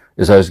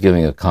 Is I was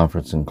giving a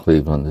conference in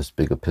Cleveland, this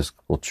big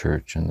Episcopal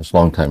church, and this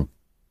longtime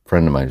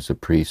friend of mine who's a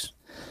priest,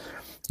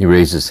 he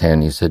raised his hand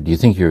and he said, do you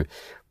think you're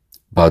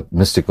about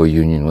mystical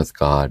union with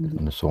God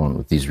and so on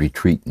with these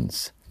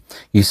retreatants?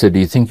 He said, do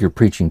you think you're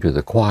preaching to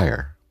the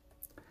choir?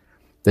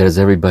 That is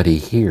everybody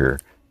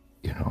here,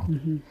 you know?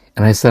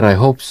 And I said, I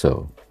hope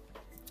so.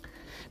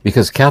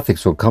 Because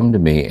Catholics will come to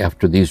me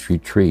after these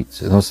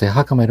retreats and they'll say,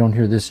 how come I don't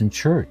hear this in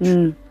church?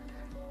 Now,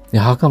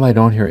 how come I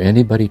don't hear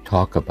anybody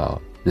talk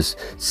about this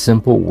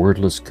simple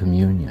wordless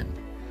communion?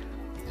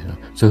 You know?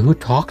 So who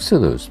talks to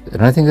those?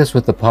 And I think that's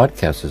what the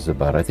podcast is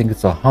about. I think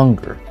it's a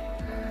hunger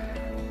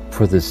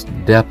for this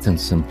depth and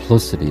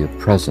simplicity of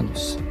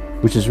presence,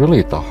 which is really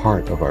at the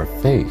heart of our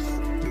faith,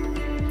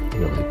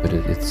 really. But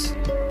it's,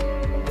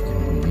 you know,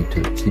 we need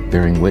to keep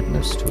bearing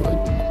witness to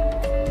it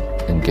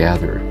and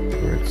gather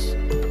where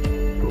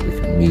we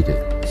can meet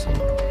it. So,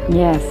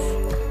 Yes.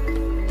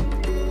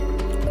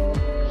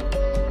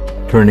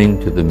 Turning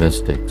to the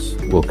mystics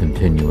will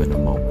continue in a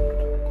moment.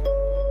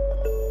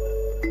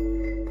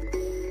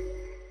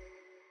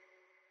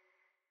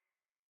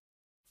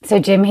 So,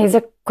 Jim, here's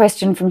a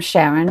question from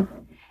Sharon.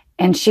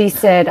 And she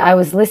said, I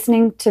was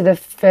listening to the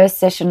first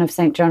session of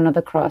St. John of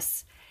the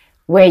Cross,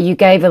 where you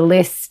gave a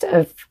list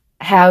of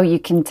how you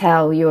can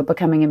tell you are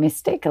becoming a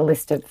mystic, a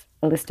list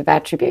of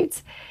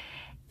attributes.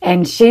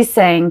 And she's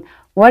saying,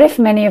 what if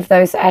many of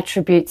those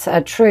attributes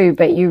are true,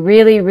 but you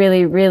really,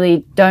 really,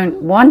 really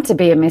don't want to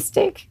be a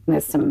mystic?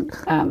 There's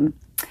some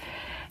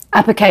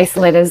uppercase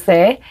letters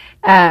there.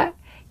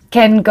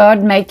 Can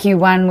God make you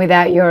one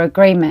without your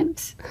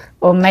agreement?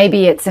 Or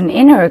maybe it's an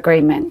inner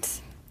agreement.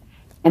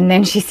 And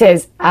then she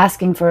says,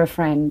 asking for a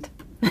friend.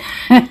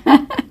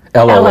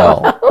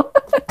 LOL.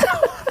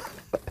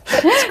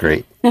 That's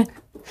great.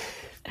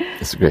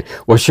 That's great.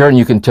 Well, Sharon,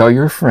 you can tell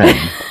your friend.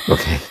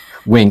 Okay.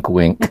 Wink,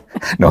 wink.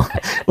 No,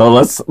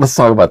 let's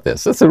talk about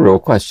this. That's a real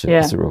question. Yeah.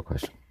 It's a real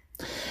question.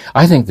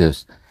 I think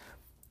this.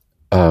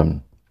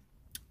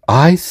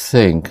 I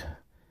think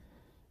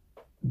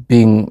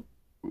being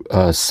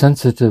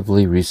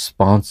sensitively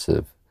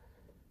responsive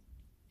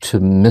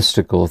to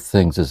mystical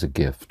things is a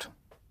gift.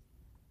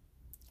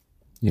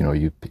 You know,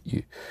 you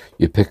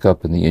pick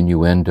up in the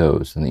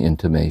innuendos and the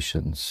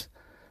intimations,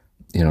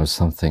 you know,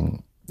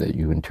 something that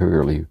you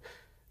interiorly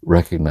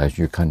recognize,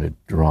 you're kind of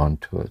drawn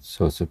to it.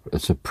 So it's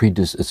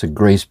a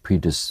grace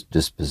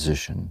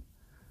predisposition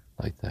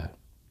like that.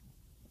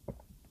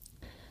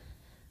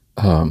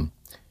 And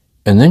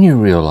then you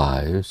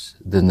realize,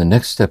 then the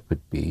next step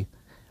would be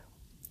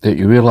that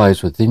you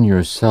realize within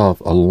yourself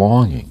a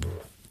longing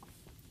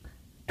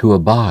to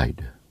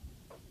abide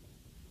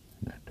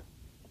in it.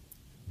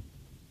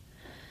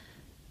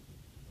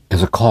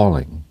 As a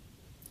calling.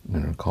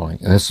 Calling.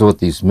 And that's what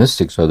these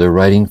mystics are. They're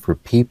writing for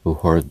people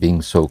who are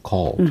being so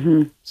called.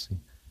 Mm-hmm. See?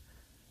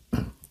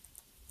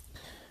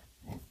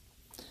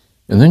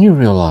 And then you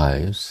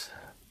realize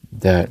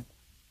that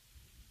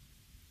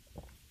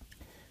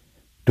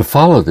to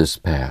follow this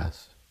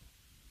path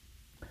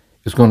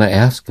is going to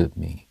ask of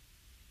me,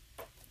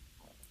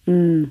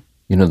 you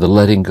know, the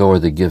letting go or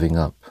the giving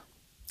up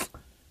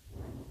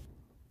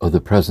of the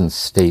present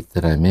state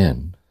that I'm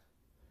in,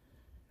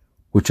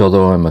 which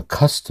although I'm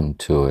accustomed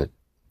to it,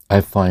 I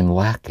find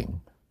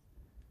lacking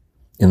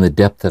in the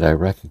depth that I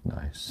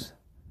recognize.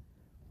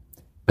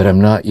 But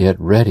I'm not yet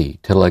ready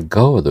to let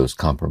go of those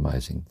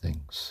compromising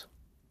things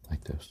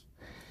like this.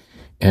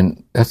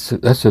 And that's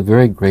a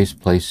very grace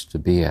place to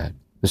be at.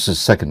 This is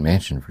second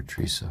mansion for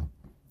Teresa.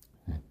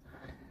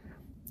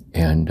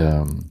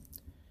 And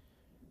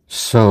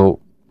so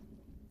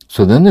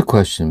then the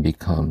question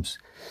becomes,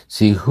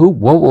 see,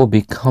 what will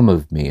become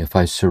of me if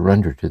I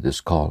surrender to this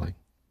calling?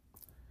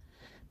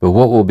 But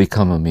what will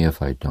become of me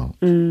if I don't?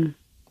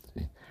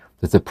 See?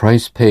 That the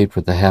price paid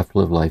for the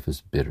half-lived life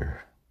is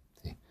bitter.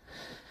 See?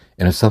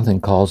 And if something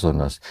calls on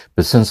us,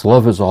 but since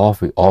love is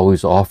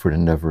always offered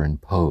and never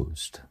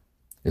imposed,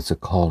 it's a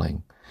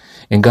calling.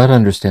 And God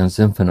understands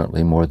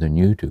infinitely more than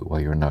you do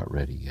why you're not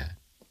ready yet.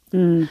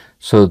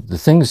 So the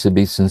thing is to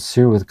be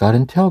sincere with God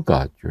and tell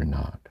God you're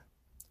not.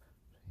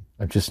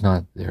 I'm just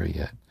not there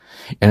yet.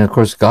 And of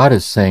course, God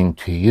is saying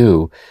to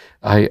you,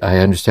 I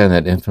understand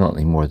that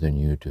infinitely more than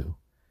you do.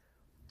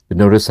 But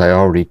notice I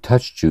already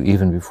touched you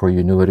even before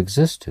you knew it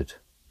existed.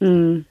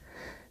 See?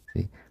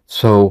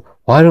 So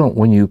why don't,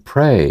 when you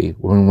pray,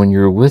 when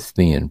you're with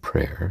me in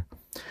prayer,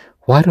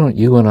 why don't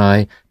you and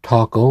I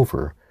talk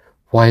over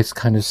why it's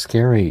kind of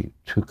scary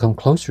to come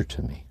closer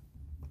to me?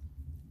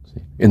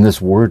 See? In this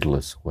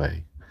wordless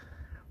way,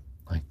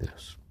 like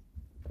this.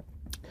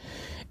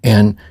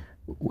 And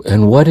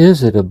what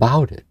is it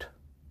about it,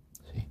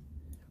 see,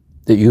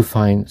 that you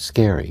find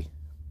scary?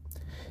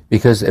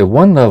 Because at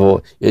one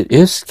level, it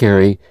is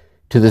scary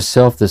to the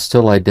self that's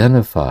still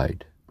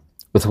identified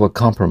with what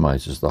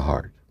compromises the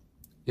heart.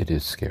 It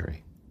is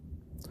scary.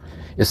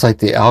 It's like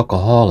the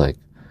alcoholic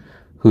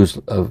who's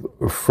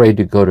afraid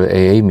to go to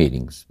AA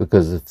meetings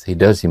because if he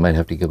does, he might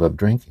have to give up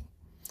drinking,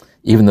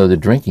 even though the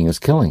drinking is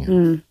killing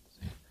him.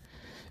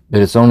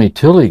 But it's only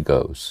till he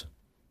goes,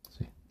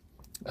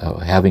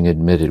 having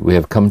admitted, we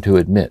have come to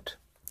admit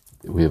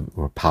that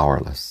we're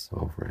powerless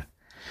over it.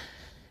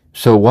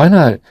 So why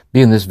not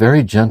be in this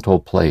very gentle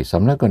place?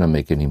 I'm not going to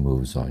make any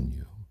moves on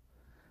you.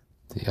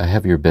 I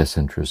have your best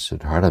interests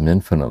at heart. I'm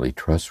infinitely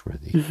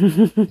trustworthy.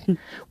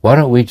 Why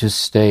don't we just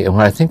stay? And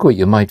I think what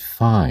you might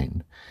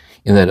find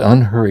in that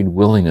unhurried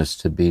willingness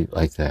to be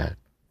like that,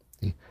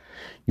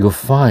 you'll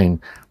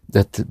find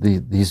that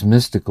these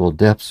mystical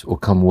depths will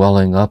come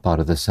welling up out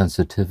of the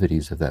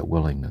sensitivities of that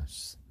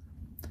willingness.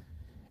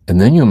 And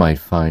then you might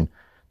find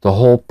the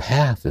whole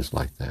path is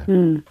like that.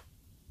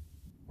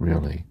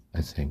 Really,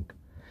 I think.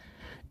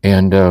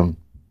 And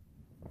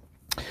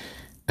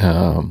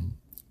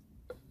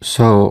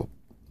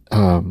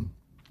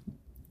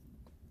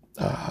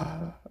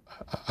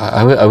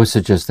I would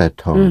suggest that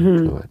tone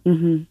to it.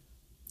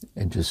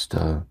 And just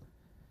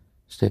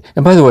stay.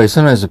 And by the way,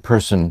 sometimes a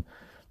person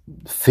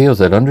feels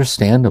that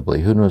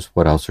understandably. Who knows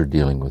what else they're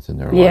dealing with in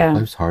their life?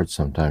 Life's hard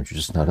sometimes. You're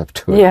just not up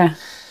to it.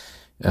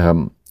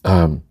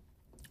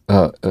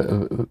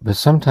 but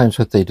sometimes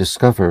what they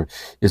discover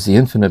is the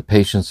infinite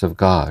patience of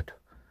God.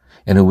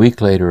 And a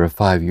week later or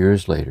 5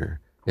 years later,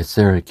 it's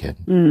there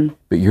again.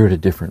 But you're at a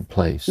different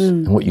place.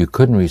 And what you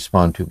couldn't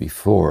respond to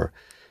before,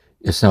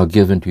 it's now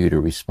given to you to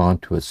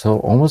respond to it. So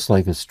almost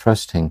like it's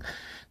trusting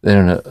that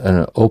in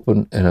an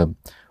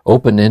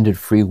open-ended,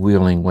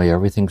 freewheeling way,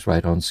 everything's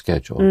right on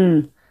schedule.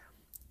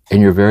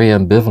 And your very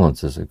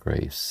ambivalence is a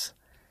grace.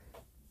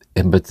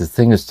 But the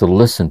thing is to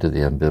listen to the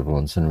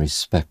ambivalence and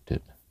respect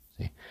it.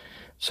 See?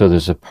 So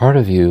there's a part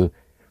of you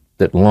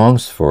that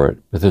longs for it,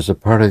 but there's a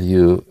part of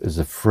you is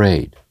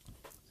afraid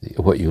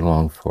of what you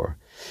long for.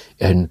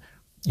 And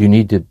you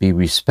need to be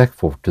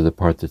respectful to the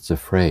part that's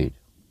afraid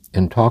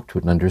and talk to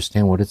it and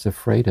understand what it's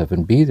afraid of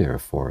and be there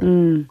for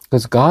it.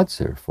 Because God's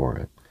there for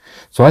it.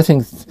 So I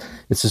think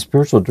it's a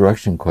spiritual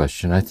direction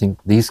question. I think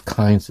these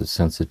kinds of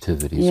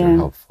sensitivities are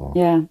helpful.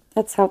 Yeah,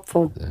 that's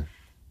helpful.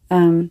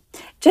 Jim,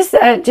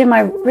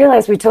 I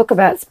realize we talk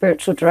about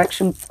spiritual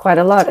direction quite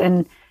a lot,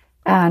 and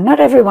not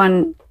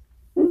everyone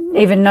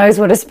even knows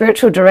what a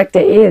spiritual director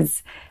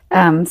is.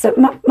 So it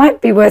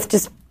might be worth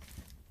just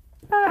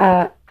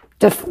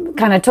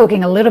kind of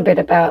talking a little bit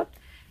about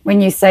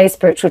when you say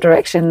spiritual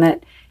direction,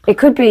 that it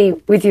could be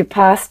with your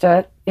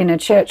pastor in a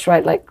church,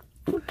 right? Like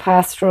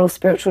pastoral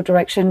spiritual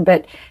direction,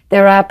 but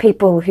there are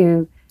people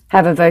who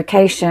have a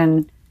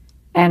vocation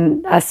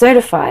and are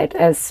certified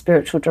as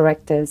spiritual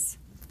directors.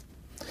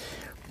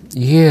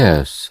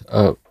 Yes.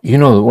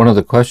 One of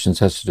the questions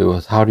has to do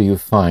with how do you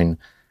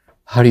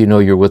know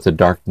you're with a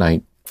dark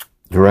night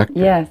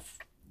director?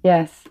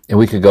 Yes. And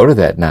we could go to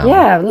that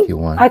now, if you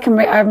want. I can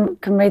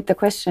read the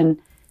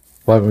question.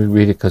 Why don't we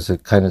read it? Because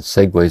it kind of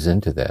segues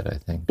into that, I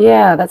think.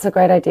 Yeah, that's a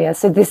great idea.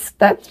 So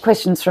that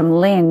question's from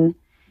Lynn,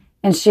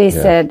 and she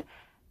said,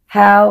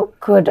 how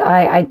could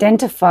I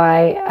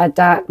identify a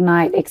dark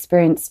night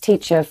experienced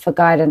teacher for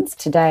guidance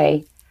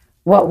today?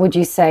 What would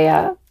you say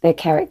are their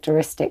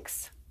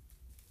characteristics?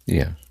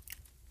 Yeah.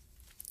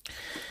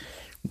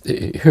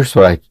 Here's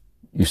what I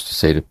used to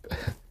say to,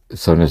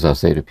 sometimes I'll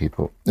say to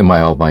people, in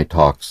all my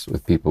talks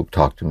with people who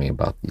talk to me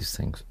about these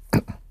things,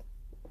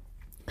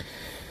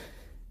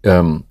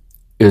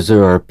 is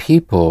there are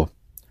people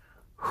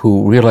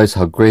who realize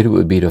how great it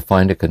would be to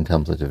find a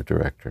contemplative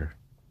director.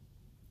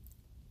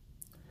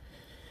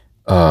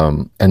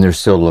 And they're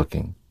still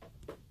looking.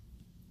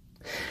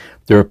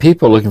 There are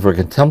people looking for a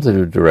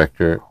contemplative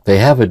director. They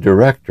have a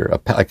director,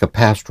 like a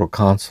pastoral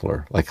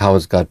counselor, like how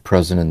is God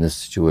present in this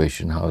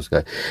situation? How is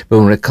God? But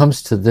when it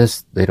comes to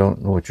this, they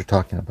don't know what you're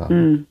talking about.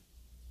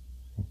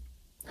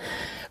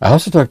 I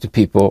also talk to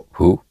people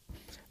who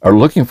are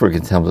looking for a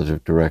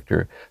contemplative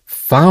director,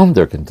 found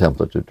their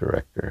contemplative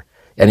director,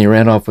 and he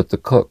ran off with the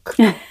cook.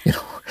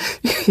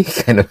 He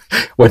kind of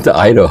went to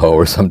Idaho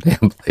or some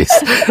damn place.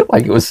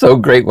 Like it was so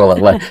great while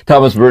it lasted.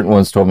 Thomas Merton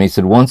once told me, he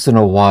said, once in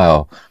a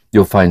while,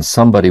 you'll find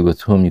somebody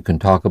with whom you can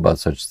talk about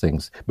such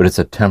things, but it's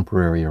a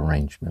temporary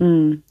arrangement.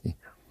 And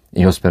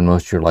you'll spend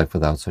most of your life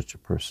without such a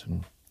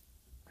person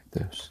like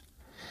this.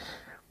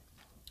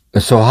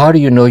 So how do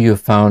you know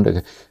you've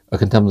found a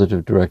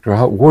contemplative director?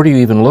 Where do you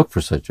even look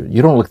for such a?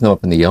 You don't look them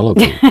up in the yellow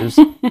pages.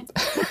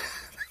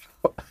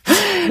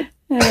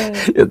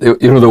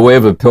 The Way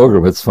of a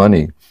Pilgrim, it's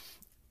funny.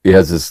 He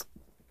has this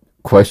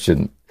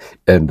question,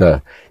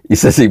 and he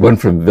says he went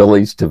from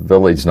village to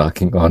village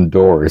knocking on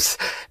doors,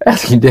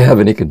 asking to have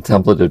any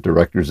contemplative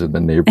directors in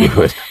the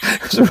neighborhood.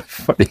 It's really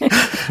funny.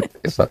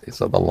 It's not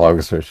the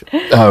longest version.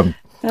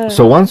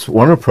 So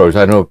one approach,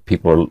 I know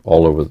people are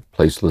all over the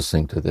place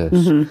listening to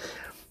this,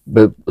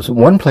 but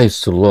one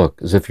place to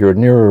look is if you're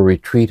near a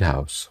retreat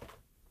house.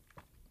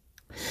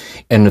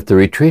 And at the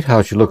retreat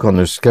house, you look on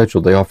their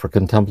schedule, they offer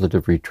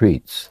contemplative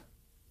retreats.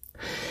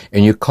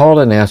 And you call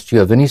and ask, do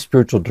you have any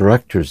spiritual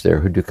directors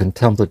there who do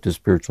contemplative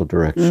spiritual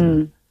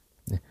direction?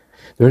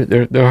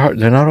 They're hard,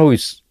 they're not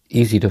always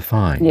easy to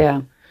find.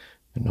 Yeah.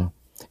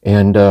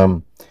 And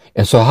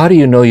so how do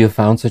you know you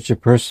found such a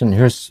person?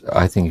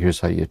 I think here's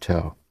how you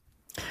tell.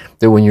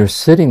 That when you're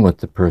sitting with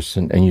the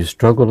person and you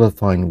struggle to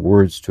find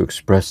words to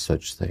express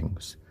such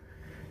things,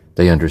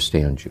 they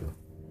understand you.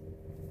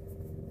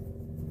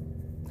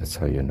 That's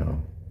how you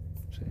know.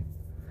 See?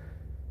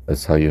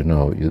 That's how you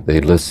know. They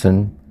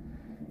listen,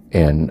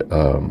 and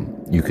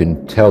you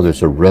can tell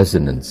there's a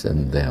resonance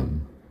in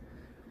them,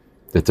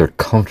 that they're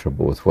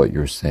comfortable with what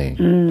you're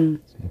saying.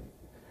 See?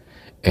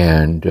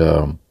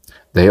 And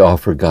they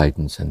offer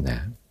guidance in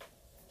that.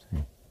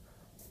 See?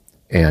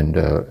 And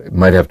it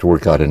might have to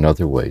work out in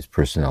other ways,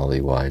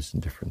 personality-wise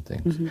and different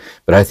things.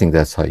 But I think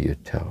that's how you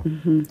tell.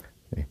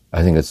 See?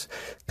 I think it's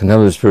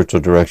another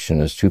spiritual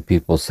direction is two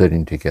people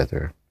sitting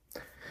together,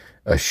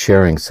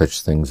 sharing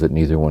such things that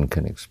neither one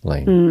can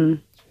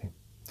explain,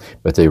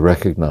 but they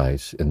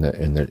recognize in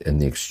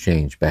the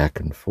exchange back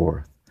and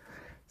forth.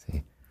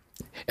 See?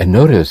 And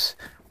notice,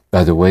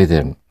 by the way,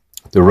 then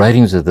the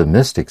writings of the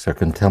mystics are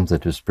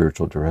contemplative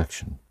spiritual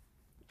direction.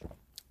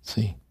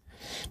 See,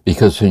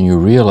 because when you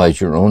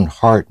realize your own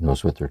heart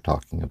knows what they're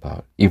talking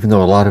about, even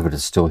though a lot of it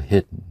is still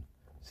hidden.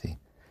 See,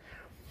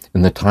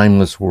 in the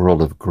timeless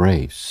world of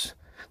grace,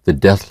 the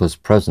deathless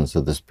presence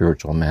of the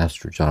spiritual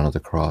master, John of the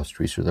Cross,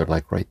 Teresa, they're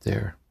like right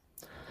there.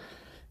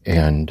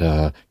 And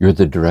you're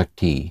the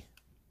directee.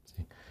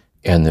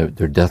 And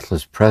their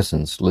deathless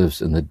presence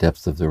lives in the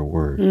depth of their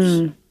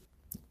words.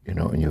 You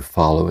know, and you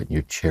follow it, and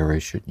you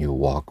cherish it, and you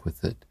walk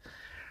with it.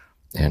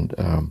 And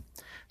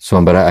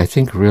but I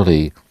think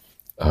really,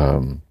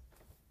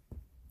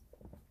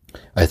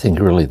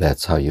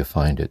 that's how you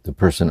find it. The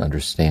person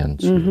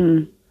understands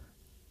you.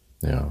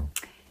 You know.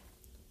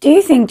 Do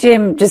you think,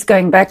 Jim, just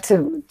going back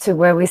to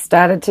where we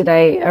started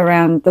today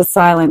around the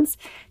silence,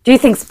 do you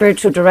think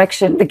spiritual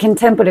direction, the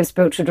contemplative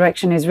spiritual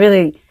direction, is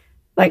really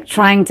like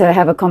trying to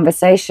have a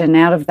conversation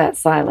out of that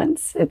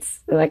silence? It's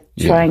like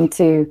trying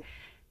to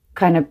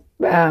kind of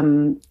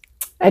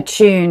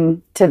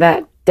attune to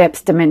that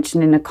depth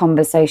dimension in a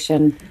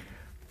conversation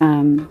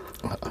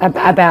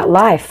about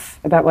life,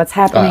 about what's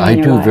happening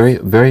in your life. I do, very,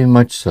 very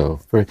much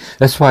so.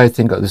 That's why I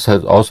think this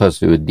also has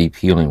to do with deep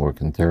healing work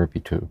and therapy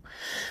too.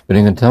 But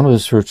in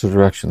contemplative spiritual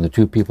direction, the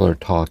two people are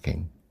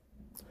talking.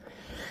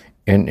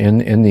 And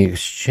in the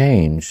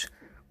exchange,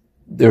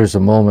 there's a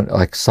moment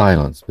like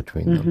silence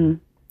between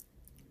them.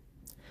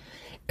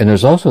 And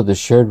there's also the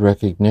shared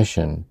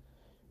recognition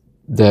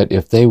that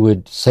if they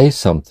would say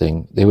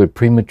something, they would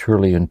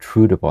prematurely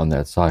intrude upon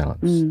that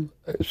silence.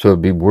 So it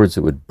would be words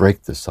that would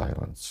break the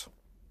silence.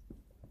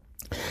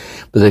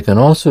 But they can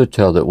also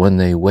tell that when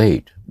they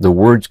wait, the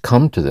words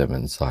come to them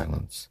in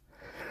silence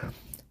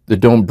that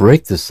don't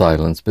break the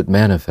silence but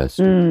manifest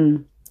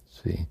it.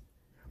 See?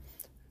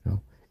 You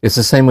know? It's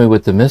the same way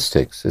with the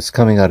mystics. It's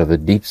coming out of a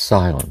deep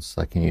silence,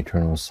 like an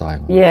eternal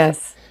silence.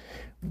 Yes.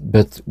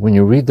 But when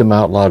you read them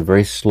out loud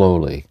very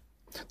slowly,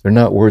 they're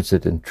not words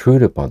that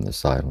intrude upon the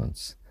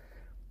silence.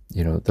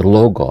 You know, the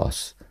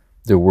logos,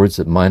 they're words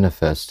that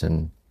manifest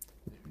in,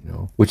 you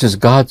know, which is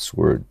God's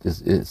word,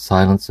 it's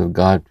silence of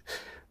God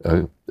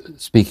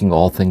speaking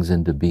all things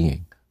into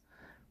being.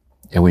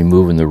 And we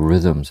move in the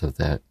rhythms of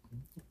that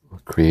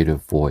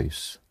creative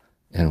voice,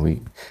 and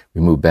we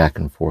move back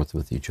and forth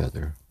with each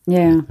other.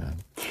 Yeah.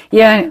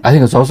 Yeah. I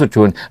think it's also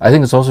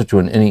true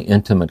in any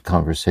intimate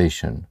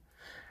conversation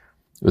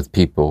with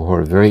people who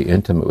are very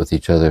intimate with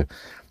each other.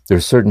 There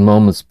are certain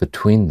moments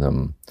between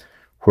them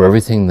where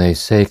everything they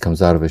say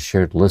comes out of a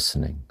shared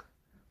listening,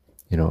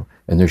 you know,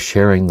 and they're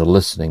sharing the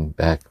listening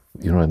back.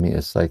 You know what I mean?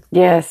 It's like,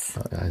 yes.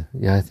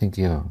 I think,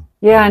 yeah.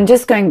 Yeah, and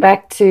just going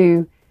back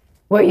to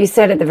what you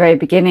said at the very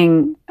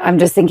beginning, I'm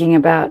just thinking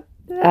about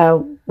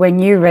when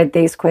you read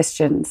these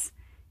questions,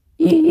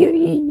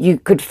 you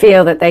could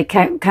feel that they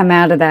come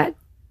out of that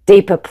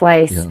deeper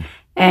place. Yeah.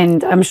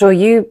 And I'm sure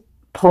you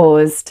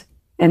paused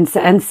and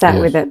sat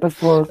with it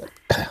before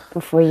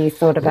you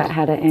thought about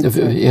how to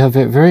answer. Yeah,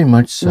 very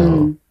much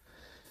so.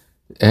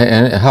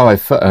 And how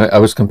I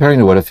was comparing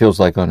to what it feels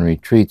like on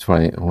retreats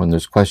when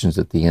there's questions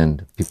at the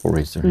end, people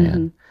raise their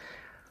hand.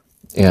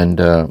 And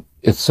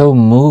it's so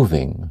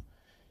moving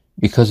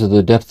because of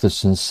the depth of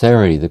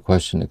sincerity the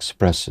question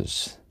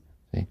expresses.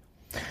 See?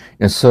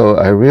 And so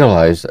I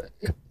realized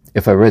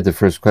if I read the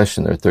first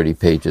question, there are 30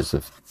 pages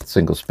of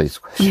single space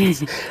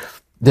questions,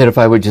 that if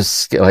I would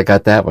just, I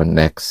got that one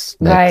next,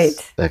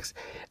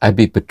 I'd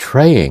be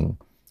betraying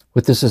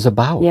what this is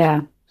about.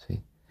 Yeah.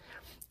 See?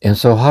 And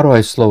so how do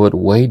I slow it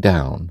way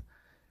down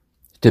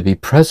to be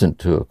present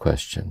to a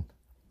question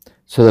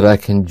so that I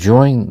can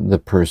join the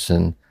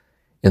person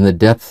in the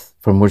depth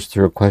from which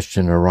their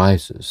question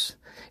arises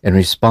and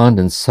respond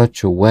in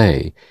such a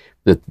way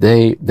that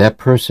that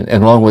person,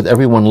 and along with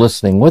everyone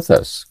listening with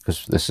us,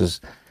 because this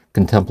is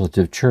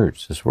contemplative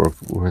church,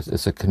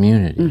 it's a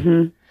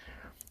community.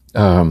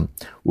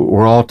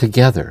 We're all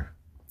together.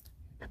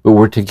 But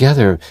we're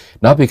together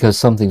not because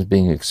something's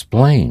being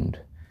explained,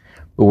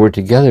 but we're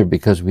together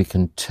because we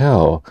can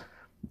tell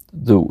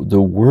the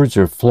words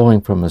are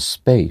flowing from a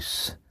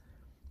space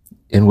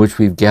in which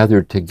we've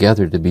gathered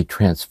together to be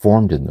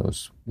transformed in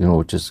those, you know,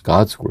 which is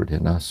God's word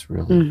in us,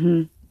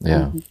 really.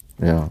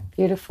 Yeah.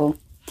 Beautiful.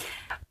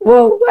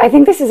 Well, I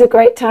think this is a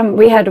great time.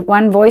 We had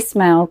one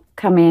voicemail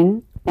come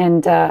in,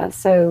 and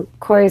so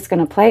Corey's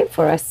going to play it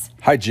for us.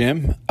 Hi,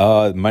 Jim.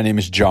 My name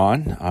is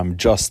John. I'm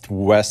just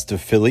west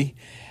of Philly,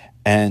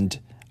 and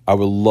I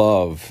would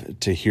love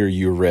to hear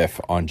you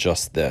riff on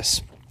just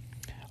this.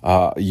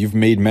 You've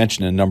made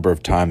mention a number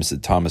of times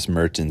that Thomas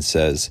Merton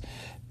says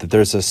that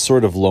there's a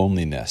sort of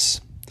loneliness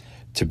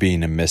to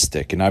being a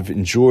mystic, and I've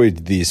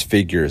enjoyed these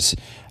figures,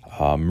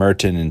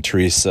 Merton and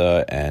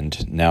Teresa,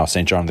 and now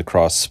St. John of the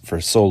Cross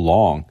for so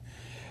long,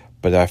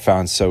 but I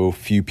found so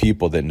few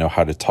people that know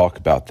how to talk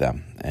about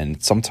them,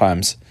 and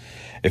sometimes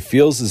it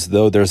feels as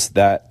though there's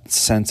that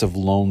sense of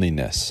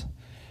loneliness,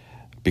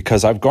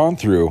 because I've gone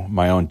through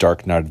my own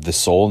dark night of the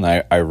soul,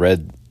 and I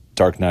read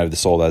Dark Night of the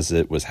Soul as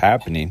it was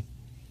happening,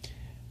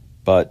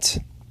 but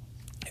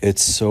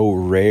it's so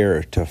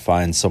rare to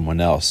find someone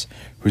else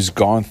who's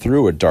gone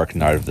through a dark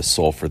night of the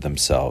soul for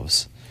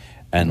themselves,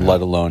 and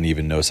let alone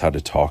even knows how to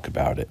talk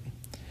about it.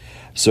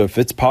 So if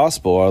it's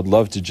possible, I'd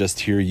love to just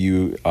hear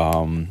you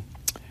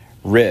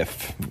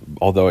riff,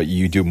 although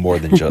you do more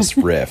than just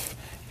riff.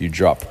 You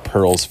drop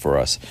pearls for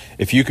us.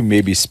 If you can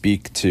maybe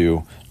speak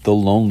to the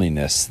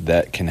loneliness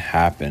that can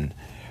happen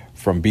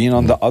from being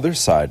on the other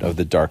side of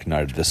the dark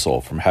night of the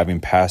soul, from having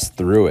passed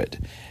through it,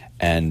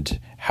 and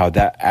how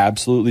that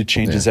absolutely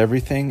changes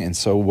everything. And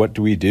so what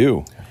do we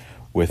do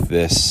with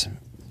this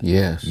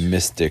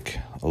mystic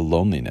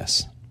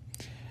loneliness?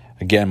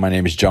 Again, my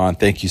name is John.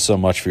 Thank you so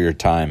much for your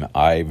time.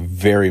 I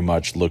very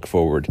much look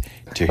forward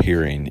to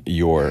hearing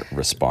your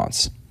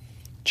response.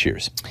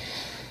 Cheers.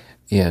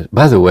 Yeah.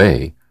 By the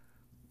way,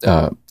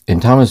 in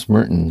Thomas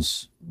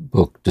Merton's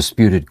book,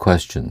 Disputed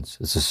Questions,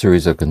 it's a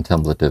series of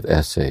contemplative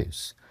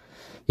essays.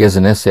 He has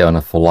an essay on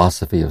a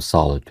philosophy of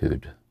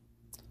solitude.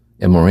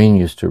 And Maureen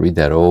used to read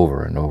that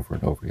over and over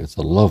and over. It's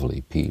a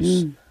lovely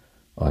piece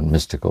on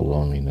mystical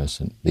loneliness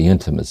and the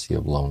intimacy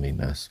of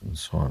loneliness and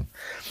so on.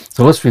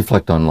 So let's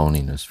reflect on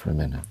loneliness for a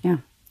minute. Yeah.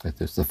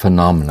 There's the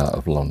phenomena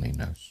of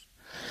loneliness.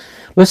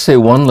 Let's say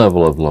one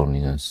level of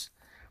loneliness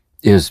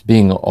is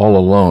being all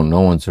alone,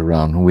 no one's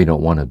around, who we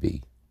don't want to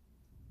be.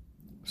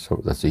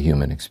 So that's a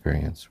human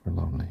experience, we're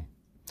lonely.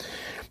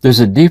 There's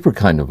a deeper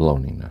kind of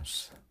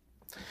loneliness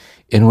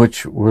in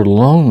which we're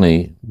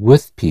lonely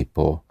with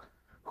people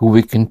who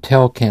we can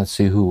tell can't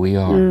see who we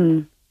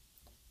are.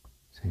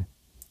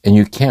 And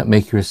you can't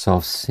make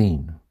yourself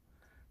seen.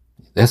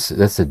 That's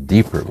a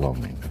deeper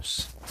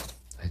loneliness,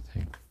 I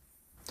think.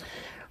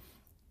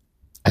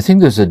 I think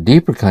there's a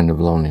deeper kind of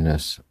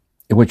loneliness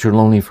in which you're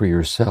lonely for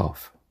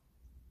yourself.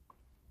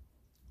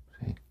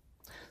 See?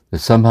 That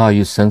somehow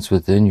you sense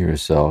within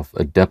yourself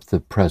a depth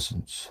of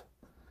presence,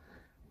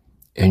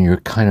 and you're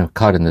kind of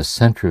caught in the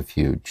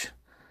centrifuge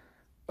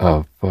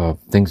of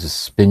things that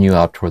spin you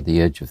out toward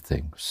the edge of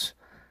things,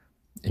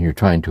 and you're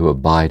trying to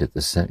abide at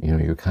the center.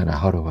 You're kind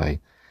of,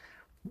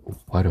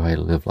 why do I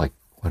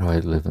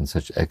live in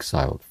such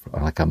exile?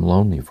 Like I'm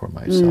lonely for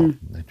myself.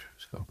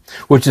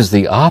 Which is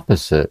the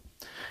opposite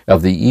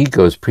of the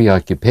ego's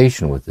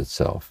preoccupation with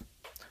itself,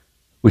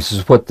 which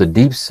is what the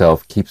deep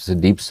self keeps the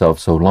deep self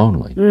so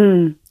lonely.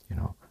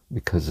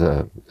 Because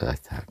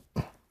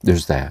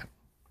there's that.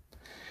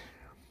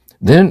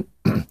 Then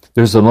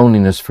there's the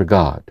loneliness for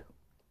God.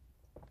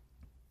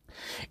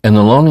 And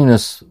the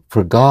loneliness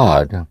for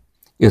God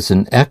is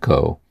an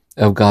echo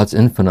of God's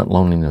infinite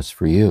loneliness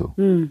for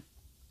you.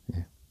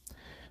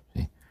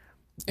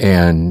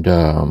 And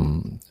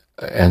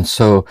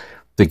so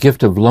the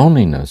gift of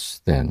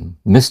loneliness, then,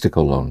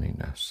 mystical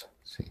loneliness,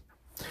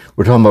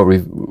 we're talking about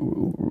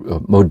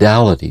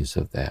modalities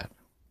of that.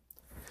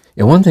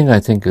 And one thing I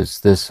think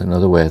is this,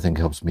 another way I think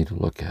helps me to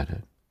look at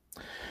it,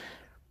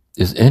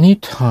 is any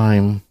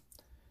time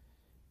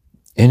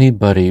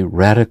anybody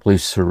radically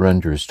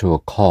surrenders to a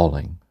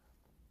calling,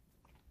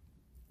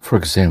 for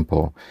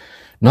example,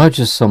 not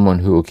just someone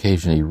who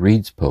occasionally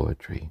reads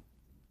poetry,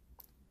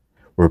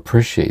 or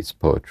appreciates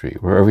poetry,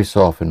 or every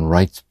so often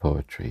writes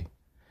poetry,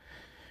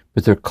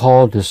 but they're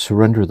called to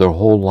surrender their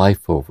whole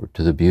life over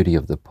to the beauty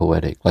of the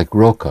poetic, like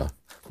Rilke,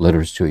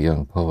 Letters to a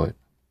Young Poet.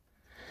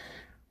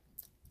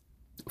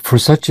 For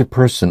such a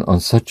person on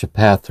such a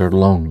path, they're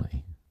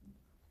lonely,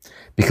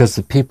 because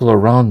the people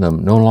around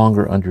them no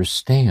longer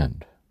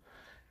understand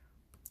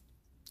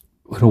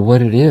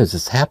what it is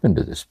that's happened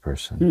to this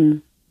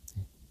person.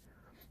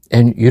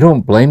 And you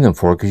don't blame them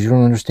for it because you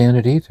don't understand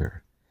it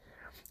either.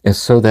 And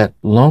so that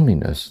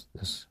loneliness,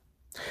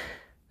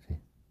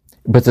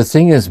 but the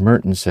thing is,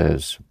 Merton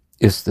says,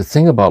 is the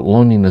thing about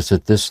loneliness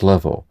at this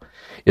level,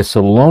 it's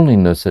a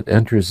loneliness that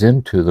enters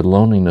into the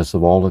loneliness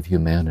of all of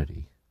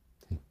humanity.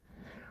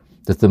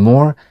 That the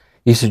more,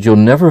 he said, you'll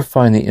never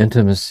find the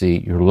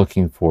intimacy you're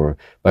looking for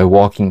by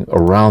walking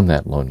around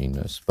that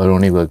loneliness, but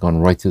only by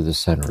going right through the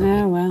center of it.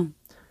 Oh, wow.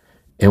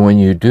 And when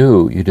you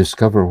do, you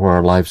discover where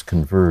our lives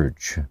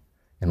converge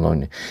in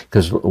loneliness.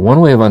 Because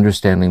one way of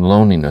understanding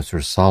loneliness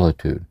or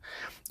solitude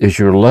is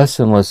you're less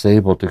and less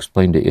able to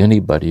explain to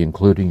anybody,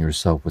 including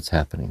yourself, what's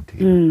happening to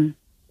you.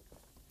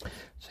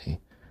 See,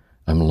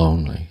 I'm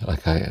lonely,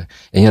 and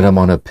yet I'm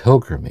on a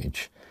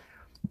pilgrimage,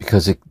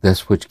 because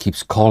that's what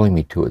keeps calling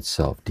me to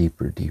itself,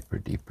 deeper, deeper,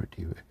 deeper,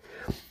 deeper.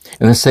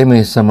 In the same way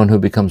as someone who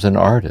becomes an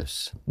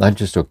artist, not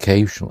just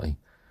occasionally,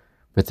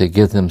 but they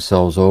give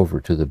themselves over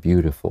to the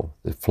beautiful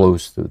that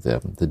flows through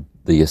them,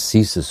 the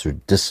ascesis or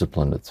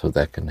discipline so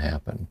that can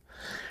happen.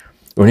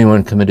 Or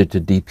anyone committed to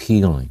deep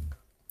healing,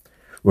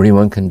 or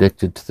anyone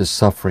connected to the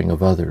suffering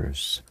of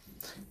others,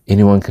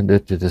 anyone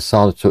connected to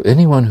solitude. So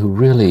anyone who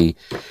really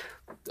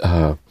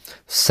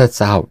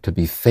sets out to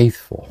be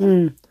faithful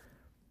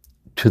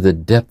to the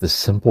depth, the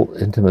simple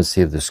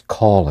intimacy of this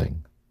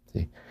calling,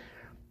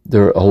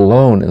 they're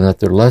alone in that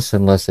they're less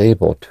and less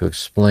able to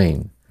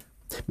explain.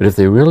 But if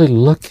they really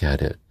look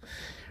at it,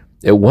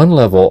 at one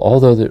level,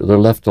 although they're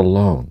left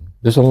alone,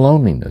 there's a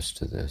loneliness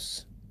to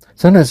this.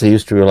 Sometimes I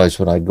used to realize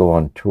when I go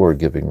on tour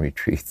giving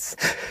retreats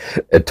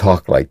and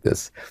talk like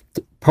this,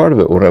 part of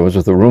it when I was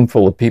with a room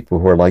full of people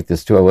who are like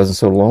this too, I wasn't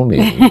so lonely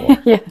anymore.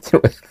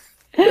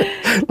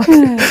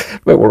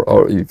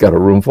 But you've got a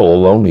room full of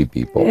lonely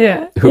people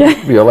who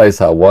realize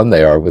how one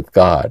they are with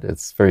God.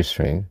 It's very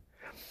strange.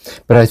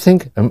 But I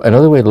think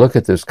another way to look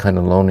at this kind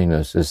of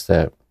loneliness is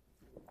that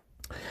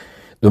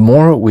the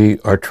more we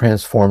are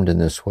transformed in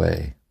this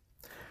way,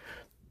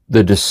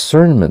 the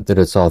discernment that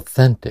it's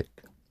authentic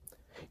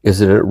is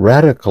that it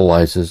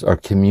radicalizes our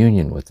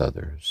communion with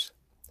others.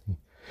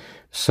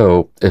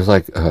 So it's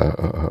like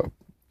a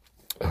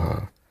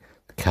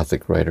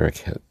Catholic writer,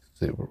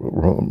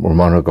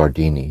 Romano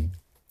Guardini.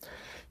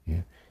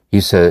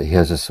 He said, he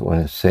has this, when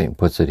a saint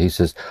puts it, he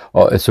says,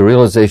 "Oh, it's a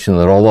realization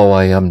that although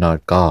I am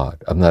not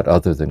God, I'm not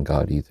other than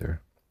God either.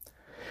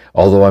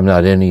 Although I'm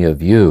not any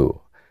of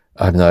you,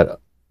 I'm not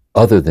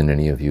other than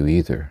any of you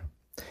either.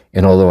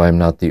 And although I'm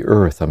not the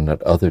earth, I'm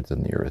not other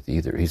than the earth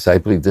either." He said, I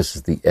believe this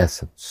is the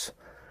essence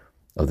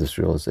of this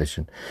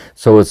realization.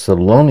 So it's the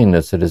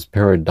loneliness that is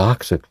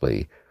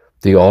paradoxically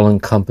the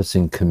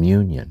all-encompassing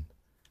communion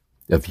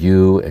of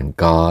you and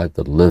God,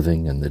 the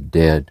living and the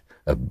dead,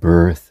 of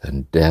birth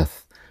and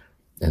death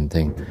and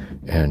thing.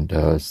 And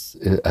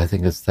I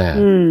think it's that.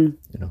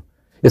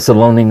 It's the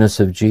loneliness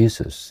of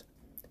Jesus.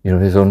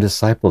 His own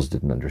disciples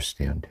didn't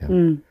understand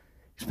him.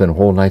 He spent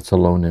whole nights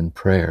alone in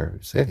prayer.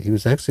 He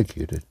was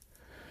executed.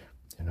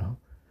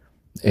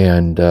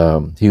 And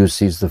he who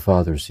sees the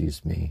Father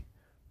sees me.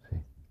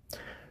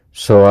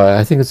 So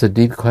I think it's a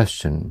deep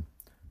question,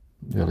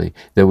 really,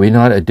 that we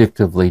not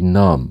addictively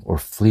numb or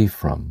flee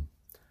from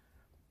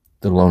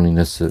the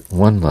loneliness at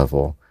one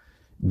level.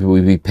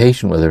 We be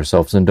patient with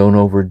ourselves and don't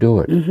overdo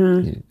it.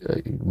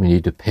 We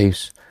need to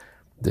pace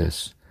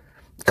this,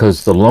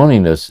 because the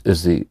loneliness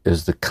is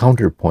the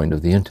counterpoint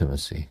of the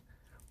intimacy.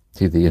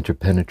 See, they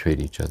interpenetrate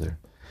each other.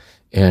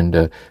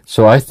 And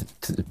so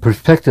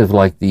perspectives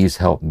like these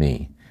help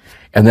me.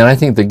 And then I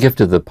think the gift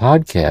of the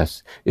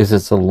podcast is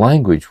it's a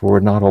language where we're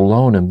not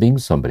alone in being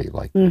somebody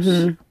like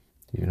this.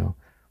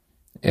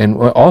 And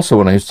also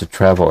when I used to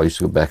travel, I used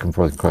to go back and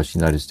forth across the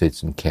United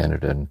States and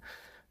Canada, and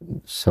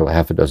so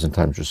half a dozen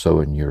times or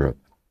so in Europe.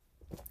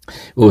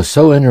 What was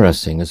so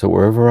interesting is that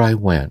wherever I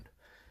went,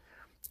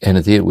 and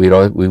at the end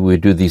we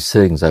would do these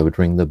things, I would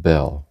ring the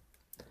bell.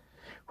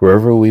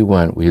 Wherever we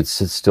went, we would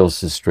sit still,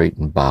 sit straight,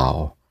 and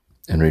bow,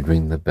 and we'd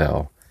ring the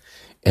bell.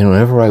 And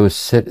whenever I would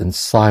sit in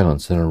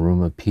silence in a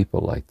room of people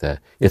like that,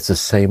 it's the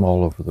same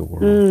all over the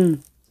world.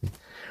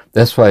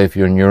 That's why if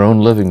you're in your own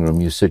living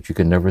room, you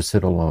can never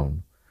sit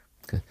alone,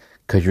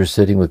 because you're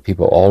sitting with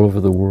people all over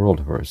the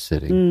world who are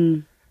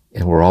sitting.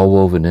 And we're all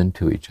woven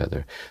into each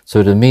other.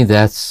 So to me,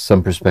 that's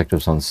some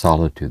perspectives on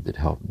solitude that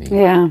help me.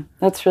 Yeah,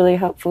 that's really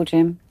helpful,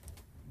 Jim.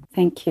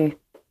 Thank you.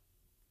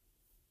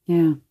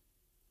 Yeah.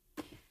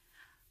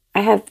 I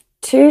have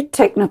 2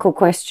 technical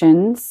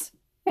questions,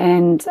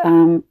 and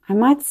I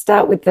might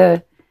start with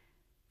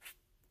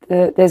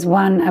there's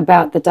one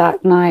about the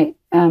dark night.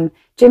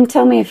 Jim,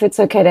 tell me if it's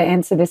okay to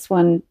answer this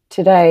one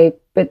today,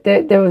 but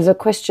there was a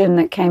question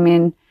that came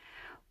in.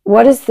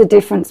 What is the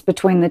difference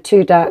between the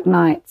 2 dark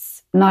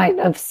nights, night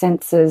of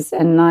senses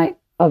and night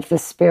of the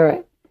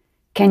spirit?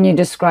 Can you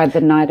describe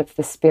the night of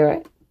the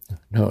spirit?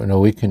 No,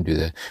 we can do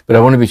that. But I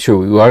want to be sure,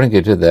 we want to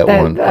get to that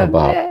one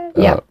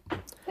about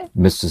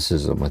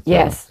mysticism with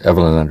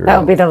Evelyn Underhill.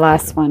 That'll be the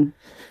last one.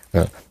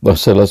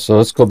 So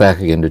let's go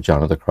back again to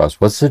John of the Cross.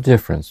 What's the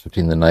difference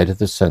between the night of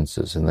the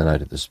senses and the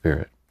night of the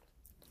spirit?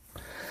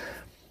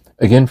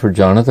 Again, for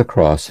John of the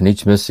Cross, and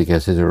each mystic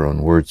has their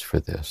own words for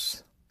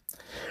this.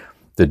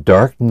 The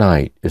dark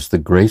night is the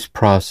grace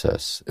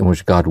process in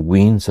which God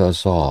weans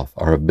us off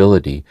our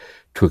ability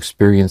to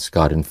experience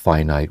God in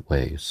finite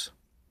ways.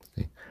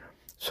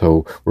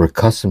 So we're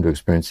accustomed to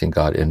experiencing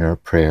God in our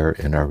prayer,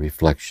 in our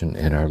reflection,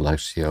 in our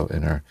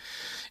lectio,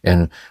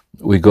 and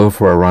we go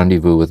for a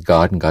rendezvous with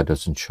God, and God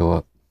doesn't show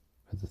up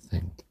for the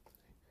thing.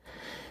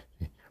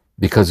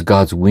 Because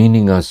God's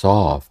weaning us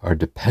off our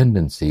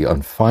dependency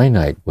on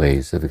finite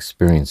ways of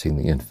experiencing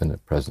the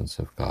infinite presence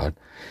of God,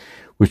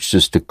 which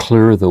is to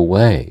clear the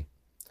way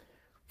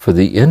for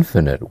the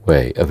infinite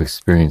way of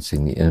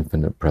experiencing the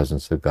infinite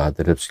presence of God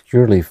that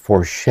obscurely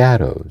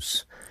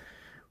foreshadows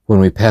when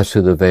we pass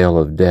through the veil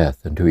of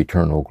death into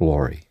eternal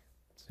glory.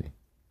 See?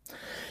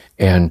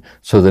 And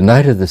so the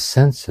night of the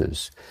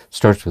senses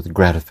starts with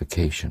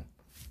gratification.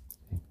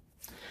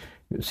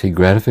 See,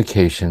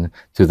 gratification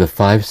through the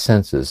 5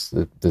 senses,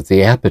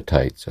 the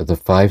appetites are the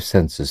 5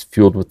 senses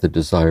fueled with the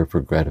desire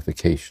for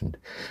gratification,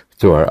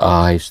 through our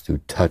eyes, through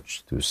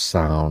touch, through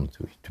sound,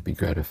 to be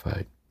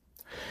gratified.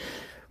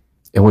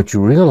 And what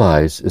you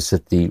realize is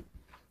that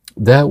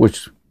that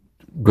which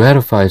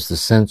gratifies the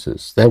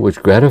senses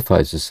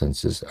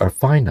are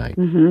finite.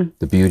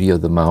 The beauty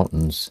of the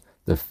mountains,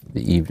 the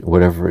evening,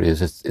 whatever it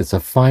is, it's a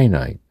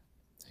finite.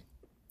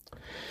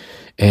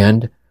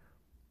 And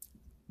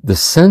the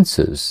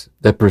senses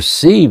that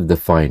perceive the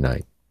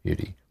finite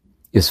beauty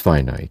is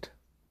finite.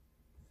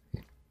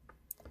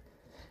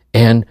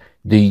 And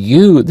the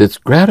you that's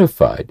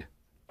gratified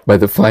by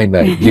the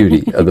finite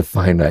beauty of the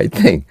finite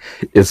thing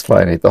is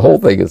finite. The whole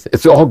thing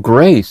it's all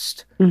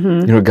graced.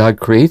 God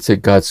creates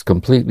it. God's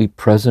completely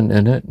present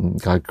in it,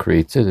 and God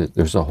creates it.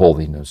 There's a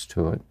holiness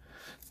to it.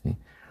 See?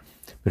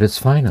 But it's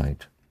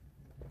finite.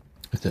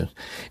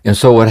 And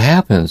so what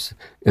happens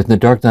in the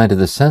dark night of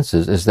the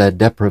senses is that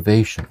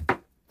deprivation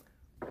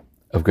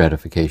of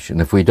gratification.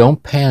 If we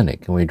don't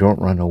panic and we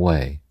don't run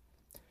away,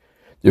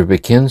 there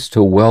begins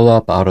to well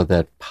up out of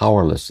that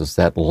powerlessness,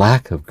 that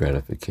lack of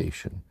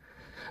gratification,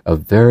 a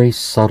very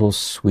subtle,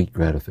 sweet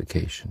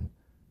gratification.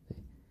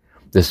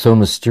 It's so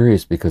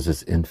mysterious because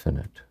it's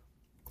infinite.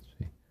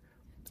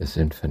 It's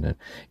infinite.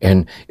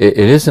 And it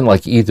isn't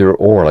like either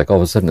or, like all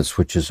of a sudden it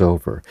switches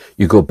over.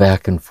 You go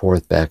back and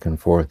forth, back and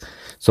forth.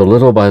 So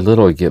little by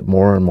little you get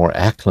more and more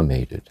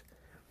acclimated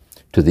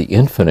to the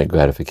infinite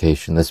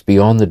gratification that's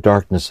beyond the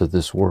darkness of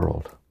this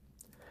world,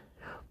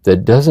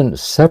 that doesn't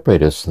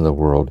separate us from the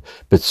world,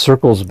 but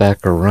circles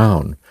back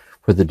around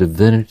for the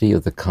divinity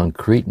of the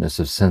concreteness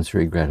of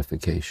sensory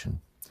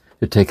gratification.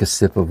 To take a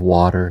sip of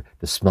water,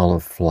 to smell a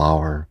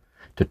flower,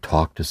 to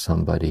talk to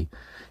somebody,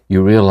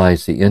 you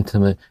realize the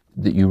intimate,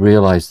 that you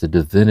realize the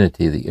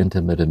divinity, the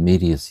intimate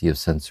immediacy of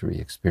sensory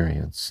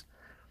experience,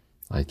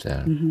 like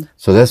that. Mm-hmm.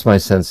 So that's my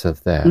sense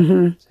of that.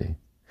 Mm-hmm. See,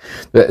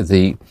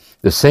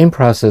 the same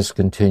process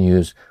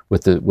continues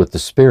with the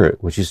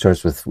spirit, which he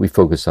starts with. We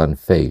focus on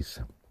faith,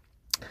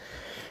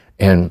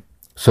 and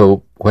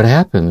so what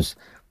happens?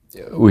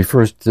 We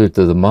first to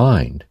the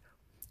mind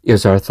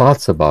is our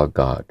thoughts about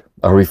God,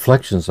 our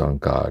reflections on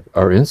God,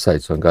 our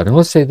insights on God, and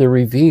let's say they're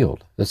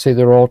revealed. Let's say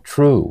they're all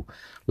true.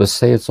 Let's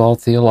say it's all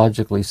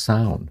theologically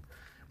sound.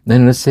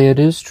 Then let's say it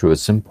is true.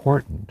 It's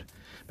important,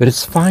 but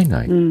it's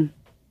finite.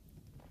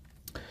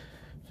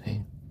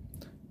 See?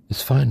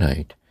 It's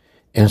finite.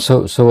 And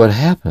so what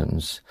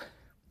happens,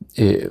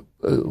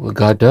 what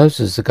God does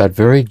is that God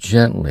very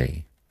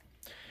gently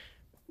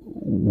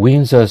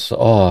weans us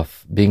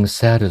off being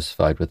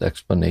satisfied with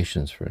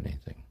explanations for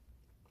anything.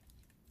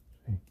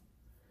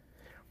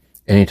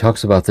 And he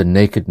talks about the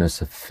nakedness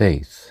of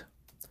faith.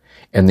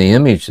 And the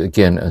image,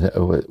 again,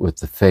 with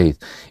the faith,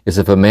 is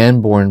if a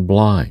man born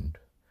blind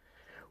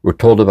were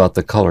told about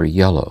the color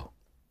yellow,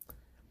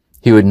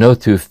 he would know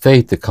through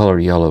faith the color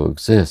yellow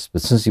exists,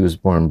 but since he was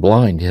born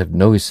blind, he had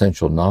no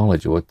essential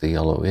knowledge of what the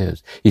yellow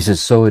is. He says,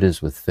 so it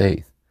is with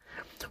faith.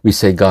 We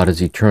say God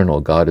is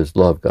eternal, God is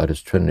love, God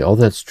is Trinity. All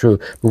that's true,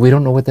 but we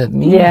don't know what that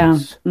means. Yeah.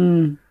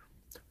 Mm.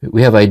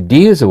 We have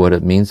ideas of what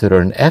it means that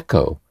are an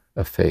echo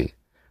of faith.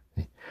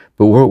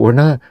 But we're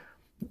not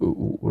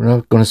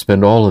going to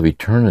spend all of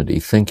eternity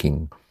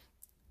thinking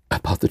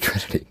about the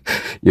Trinity.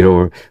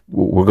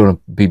 We're going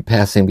to be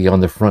passing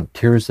beyond the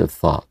frontiers of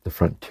thought, the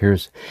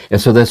frontiers. And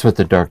so that's what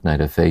the dark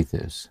night of faith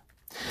is.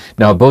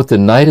 Now, both the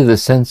night of the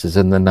senses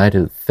and the night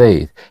of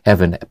faith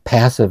have a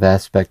passive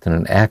aspect and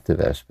an active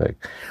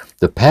aspect.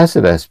 The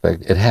passive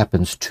aspect, it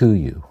happens to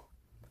you.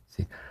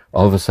 See,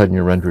 all of a sudden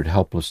you're rendered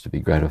helpless to be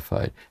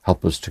gratified,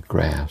 helpless to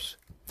grasp.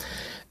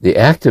 The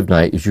active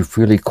night is you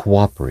freely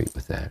cooperate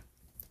with that,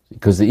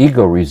 because the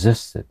ego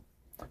resists it.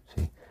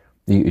 See,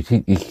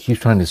 he keeps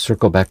trying to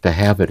circle back to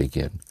habit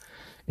again.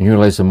 And you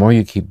realize the more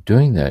you keep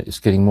doing that, it's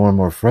getting more and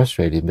more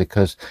frustrating,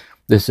 because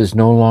this is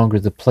no longer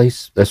the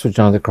place. That's what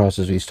John of the Cross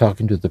is. He's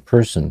talking to the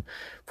person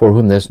for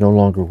whom that's no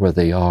longer where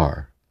they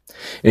are.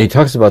 And he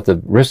talks about the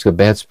risk of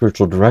bad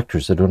spiritual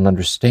directors that don't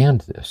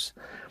understand this.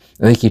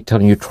 And they keep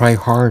telling you, try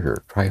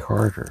harder, try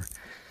harder.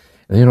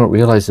 And they don't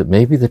realize that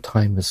maybe the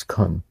time has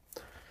come.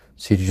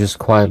 So you just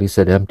quietly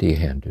sit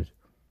empty-handed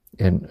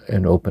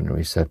and open and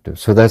receptive.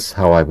 So that's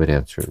how I would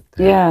answer it.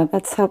 Yeah,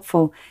 that's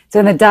helpful. So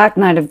in the dark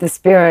night of the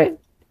spirit,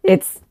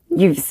 it's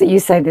you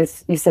said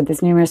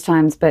this numerous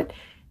times, but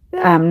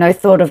no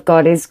thought of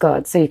God is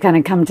God. So you kind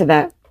of come to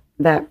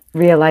that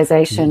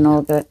realization,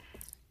 or the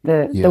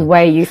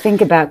way you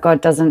think about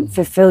God doesn't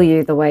fulfill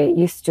you the way it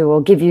used to,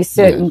 or give you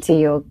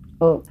certainty, or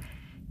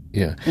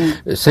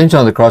St.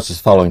 John of the Cross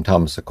is following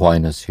Thomas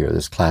Aquinas here,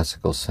 this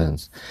classical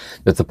sense,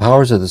 that the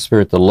powers of the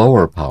spirit, the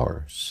lower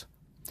powers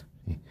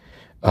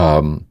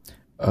are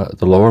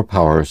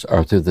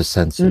through the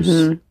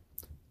senses,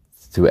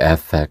 through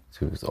affect,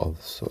 through all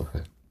this.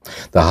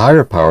 The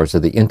higher powers are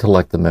the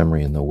intellect, the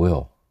memory, and the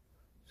will.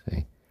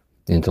 See,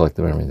 the intellect,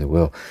 the memory, and the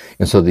will.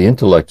 And so the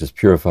intellect is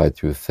purified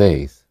through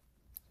faith,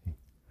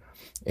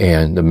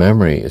 and the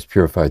memory is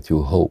purified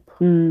through hope,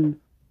 and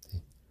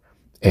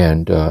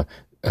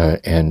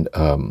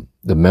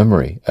the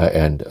memory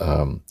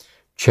and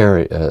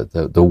charity,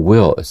 the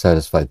will is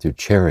satisfied through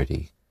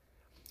charity,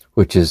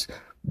 which is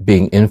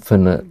being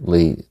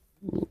infinitely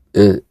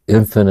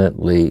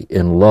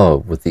in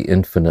love with the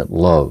infinite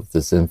love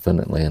that's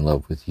infinitely in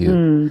love with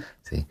you.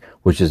 See,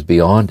 which is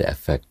beyond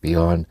affect,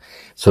 beyond.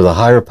 So the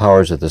higher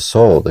powers of the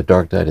soul, the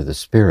dark night of the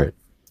spirit,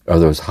 are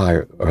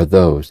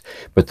those,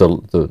 but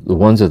the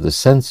ones of the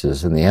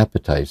senses and the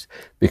appetites,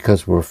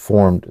 because we're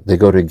formed, they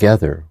go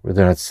together.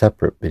 They're not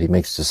separate, but he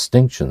makes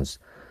distinctions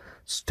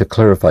to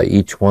clarify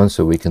each one,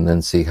 so we can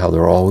then see how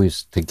they're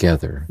always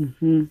together,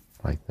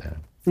 like that.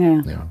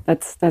 Yeah,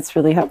 that's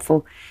really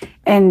helpful.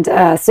 And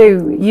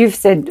so you've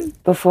said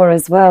before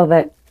as well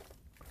that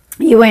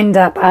you end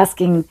up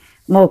asking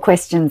more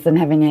questions than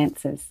having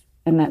answers,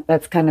 and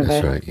that's kind of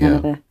one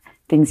of the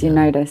things you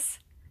notice.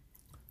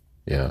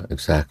 Yeah,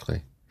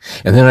 exactly.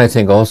 And then I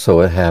think also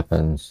what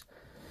happens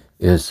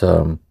is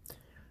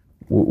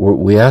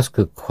we ask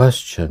a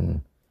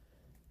question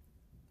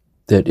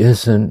that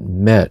isn't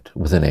met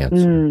with an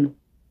answer.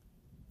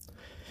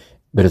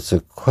 But it's a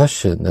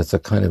question that's a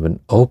kind of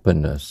an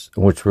openness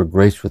in which we're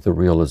graced with a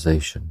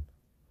realization.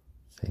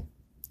 See,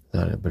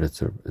 but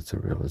it's a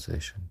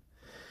realization.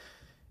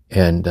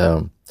 And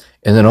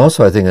then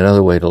also, I think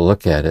another way to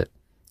look at it,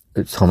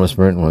 Thomas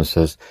Merton once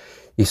says,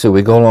 he said,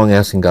 we go along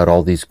asking God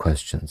all these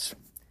questions.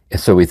 And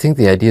so we think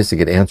the idea is to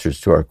get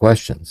answers to our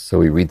questions. So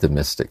we read the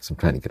mystics. I'm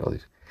trying to get all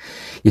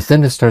these.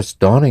 Then it starts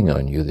dawning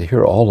on you that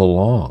here all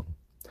along,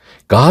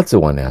 God's the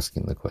one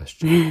asking the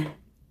question.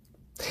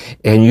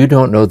 And you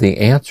don't know the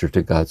answer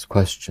to God's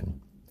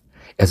question.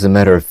 As a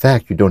matter of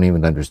fact, you don't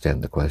even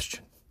understand the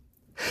question.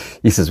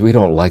 He says, we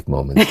don't like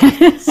moments like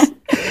this.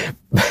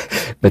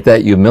 But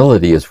that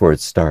humility is where it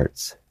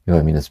starts. You know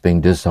what I mean? It's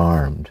being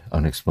disarmed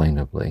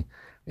unexplainably.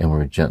 And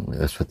we're gently,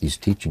 that's what these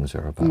teachings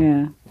are about.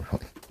 Yeah.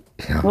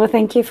 Yeah. Well,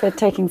 thank you for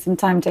taking some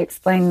time to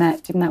explain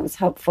that, Jim. That was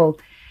helpful.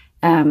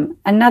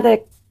 Another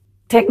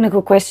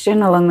technical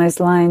question along those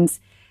lines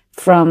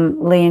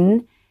from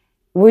Lynn.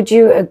 Would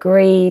you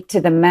agree to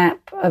the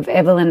map of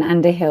Evelyn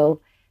Underhill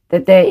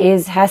that there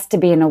has to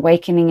be an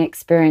awakening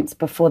experience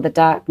before the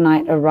dark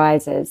night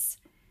arises?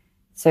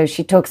 So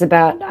she talks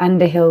about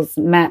Underhill's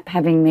map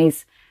having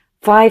these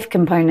 5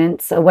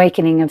 components: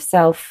 awakening of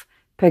self,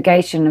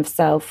 purgation of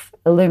self,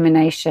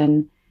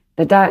 illumination,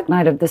 the dark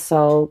night of the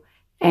soul,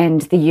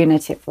 and the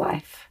unitive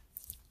life.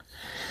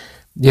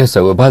 Yes,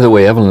 so by the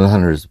way, Evelyn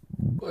Hunter's,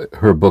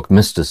 her book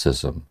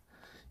Mysticism,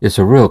 it's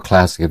a real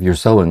classic if you're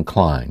so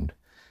inclined.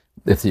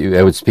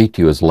 I would speak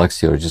to you as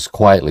Lexio, just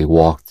quietly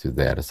walk through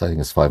that. I think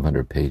it's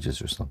 500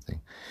 pages or something.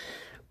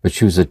 But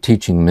she was a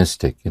teaching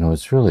mystic. You know,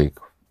 it's really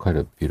quite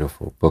a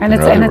beautiful book. And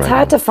it's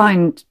hard to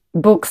find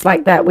books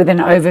like that with an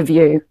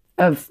overview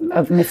of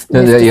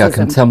mysticism. Yeah,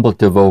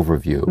 contemplative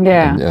overview.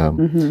 Yeah.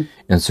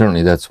 And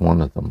certainly that's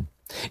one of them.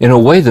 In a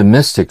way, the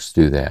mystics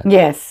do that.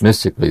 Yes.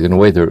 Mystically. In a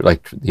way, they're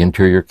like the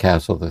interior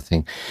castle, the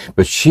thing.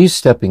 But she's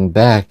stepping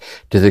back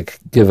to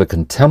give a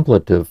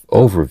contemplative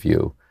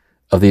overview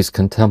of these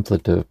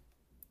contemplative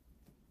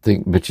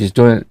things. But she's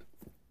doing it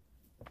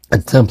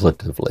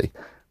contemplatively.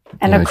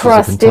 And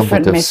across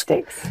different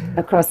mystics.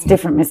 Across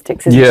different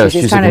mystics.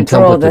 She's trying to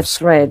draw the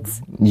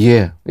threads.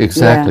 Yeah,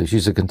 exactly. Yeah.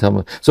 She's a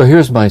contemplative. So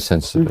here's my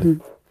sense of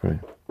it. Right.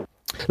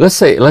 Let's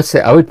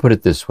say, I would put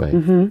it this way.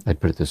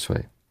 I'd put it this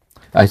way.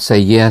 I say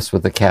yes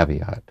with a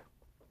caveat.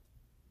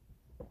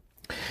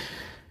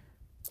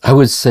 I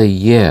would say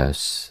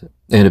yes,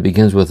 and it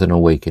begins with an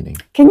awakening.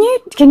 Can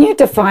you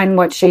define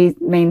what she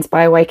means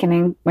by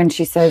awakening when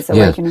she says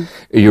awakening?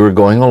 Yes. You were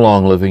going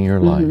along living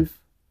your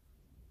life,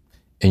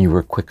 and you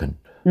were quickened.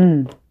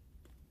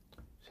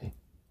 See,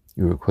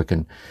 you were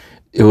quickened.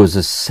 It was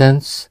a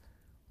sense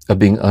of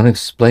being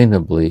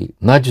unexplainably,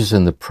 not just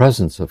in the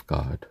presence of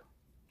God,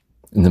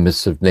 in the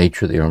midst of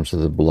nature, the arms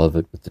of the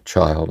beloved, with the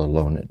child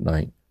alone at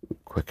night,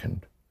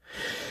 quickened.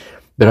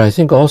 But I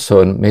think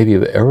also, in maybe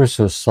an ever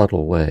so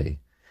subtle way,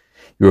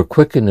 you are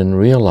quickened in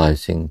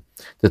realizing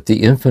that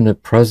the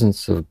infinite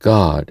presence of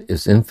God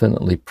is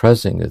infinitely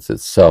present as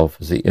itself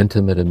as the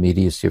intimate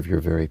immediacy of your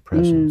very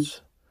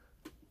presence.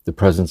 The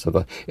presence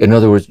of in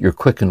other words, you're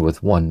quickened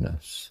with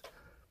oneness.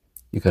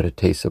 You got a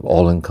taste of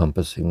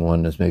all-encompassing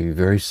oneness, maybe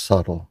very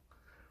subtle,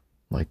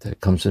 like that.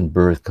 Comes in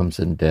birth, comes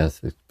in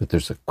death, but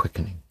there's a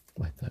quickening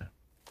like that.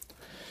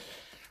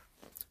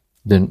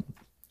 Then,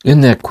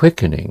 in that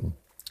quickening,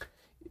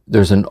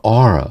 there's an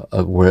aura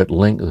of where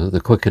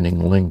the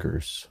quickening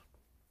lingers.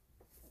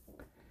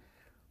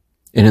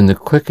 And in the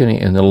quickening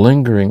and the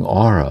lingering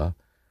aura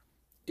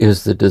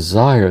is the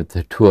desire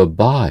to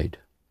abide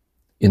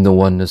in the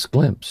oneness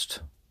glimpsed,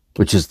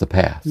 which is the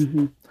path.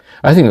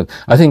 I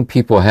think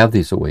people have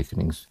these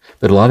awakenings,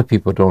 but a lot of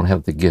people don't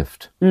have the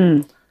gift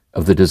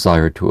of the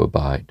desire to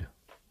abide.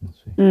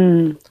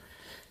 And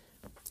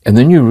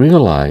then you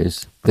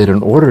realize that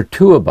in order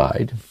to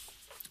abide,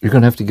 you're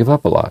going to have to give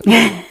up a lot.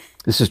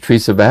 This is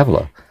Teresa of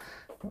Avila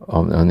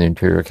on the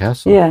interior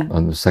castle,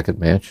 on the second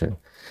mansion.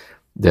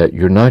 That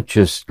you're not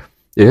just,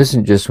 it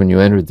isn't just when you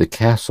entered the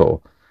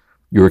castle,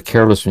 you were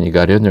careless when you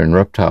got in there and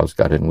reptiles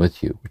got in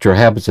with you, which are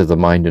habits of the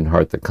mind and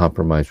heart that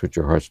compromise what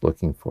your heart's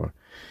looking for.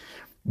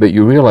 But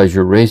you realize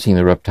you're raising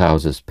the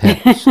reptiles as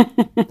pets.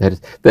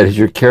 that is,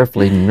 you're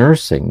carefully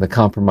nursing the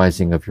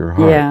compromising of your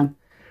heart.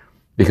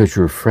 Because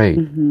you're afraid,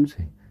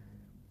 see,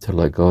 to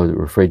let go.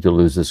 We're afraid to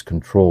lose this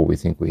control we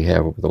think we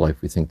have over the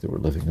life we think that we're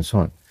living and so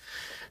on.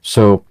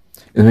 So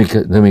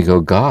then we go,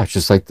 gosh,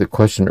 it's like the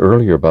question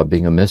earlier about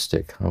being a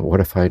mystic.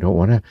 What if I don't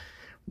want to?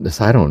 This,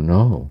 I don't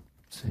know.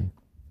 See,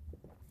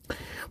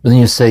 but then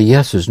you say,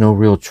 yes, there's no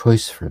real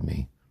choice for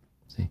me.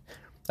 See,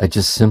 I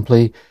just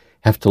simply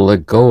have to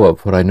let go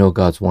of what I know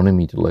God's wanting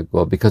me to let go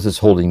of because it's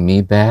holding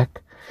me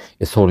back.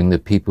 It's holding the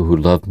people who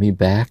love me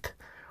back.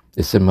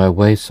 It's in my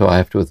way, so I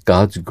have to, with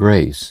God's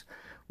grace,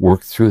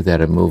 work through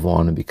that and move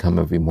on and become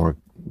every more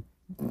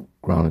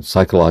grounded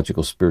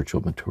psychological,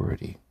 spiritual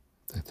maturity.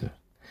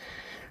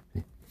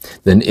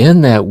 Then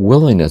in that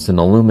willingness, an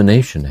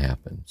illumination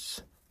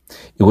happens,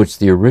 in which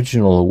the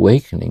original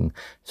awakening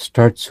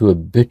starts to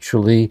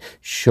habitually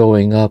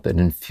showing up and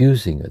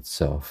infusing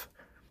itself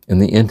in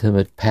the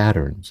intimate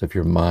patterns of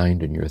your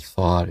mind and your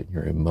thought and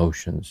your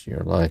emotions,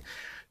 your life.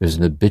 There's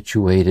an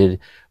habituated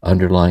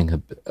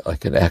underlying,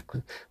 like an act,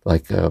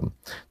 like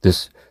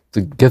this.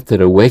 The gift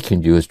that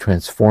awakened you is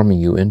transforming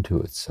you into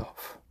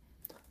itself,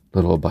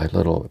 little by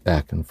little,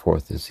 back and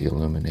forth is the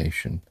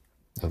illumination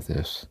of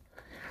this,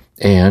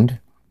 and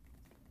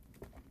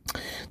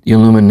the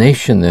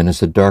illumination then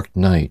is a dark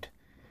night,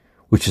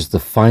 which is the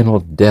final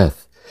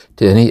death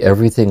to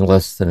everything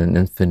less than an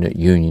infinite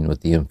union with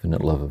the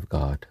infinite love of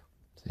God.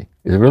 See?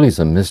 It really is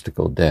a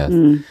mystical death,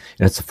 and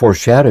it's a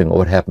foreshadowing of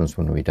what happens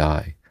when we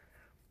die,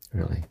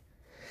 really.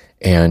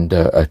 And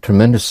a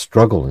tremendous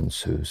struggle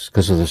ensues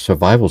because of the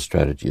survival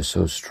strategy is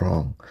so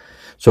strong.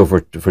 So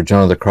for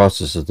John of the Cross,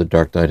 this is the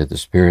dark night of the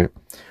spirit.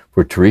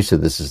 For Teresa,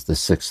 this is the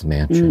sixth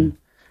mansion.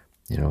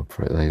 You know,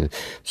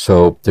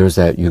 so there's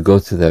that. You go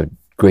through that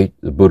great.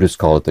 The Buddhists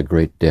call it the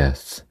great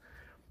deaths.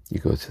 You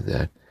go through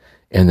that,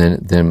 and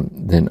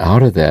then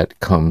out of that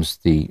comes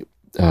the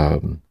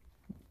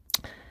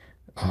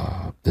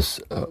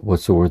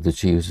what's the word that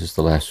she uses?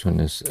 The last one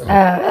is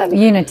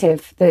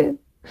unitive. The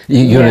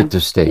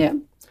unitive state. Yeah.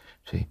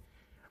 See,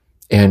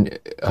 and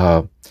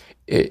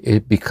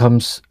it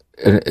becomes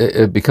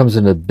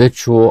an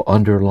habitual,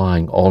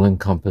 underlying,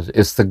 all-encompassing.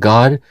 It's the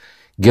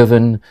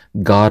God-given,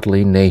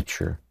 godly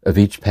nature of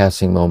each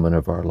passing moment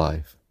of our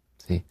life.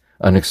 See,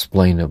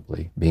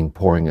 unexplainably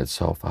pouring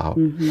itself out,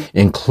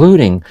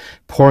 including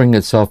pouring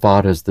itself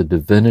out as the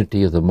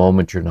divinity of the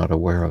moment you're not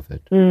aware of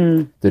it.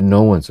 That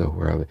no one's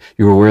aware of it.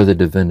 You're aware of the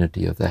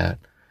divinity of that.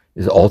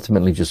 Is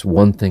ultimately just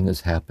one thing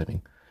is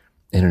happening,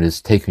 and it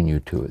has taken you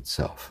to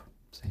itself.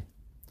 See,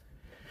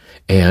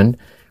 and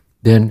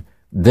then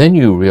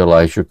you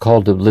realize you're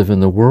called to live in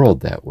the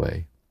world that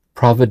way,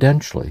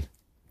 providentially.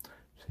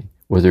 See,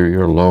 whether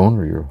you're alone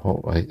or you're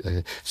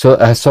home. So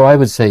I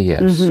would say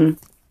yes.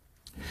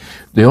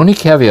 The only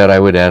caveat I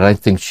would add, I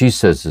think she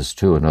says this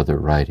too in other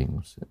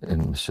writings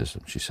in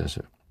mysticism, she says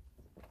it,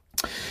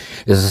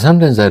 is that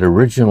sometimes that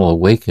original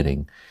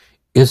awakening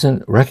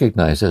isn't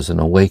recognized as an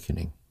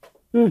awakening,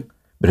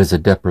 but as a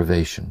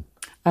deprivation.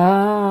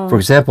 Oh. For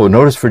example,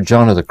 notice for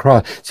John of the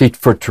Cross, see,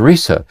 for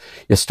Teresa,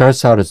 it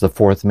starts out as the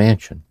fourth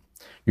mansion.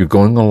 You're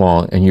going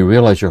along and you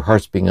realize your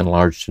heart's being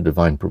enlarged to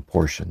divine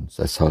proportions.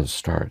 That's how it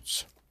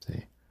starts.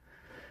 See?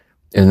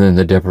 And then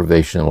the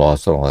deprivation and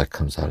loss and all that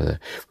comes out of that.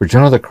 For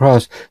John of the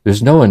Cross,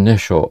 there's no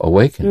initial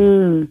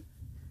awakening.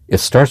 It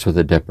starts with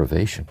a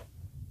deprivation.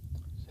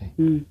 See?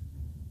 And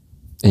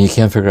you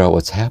can't figure out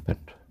what's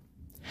happened.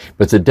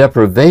 But the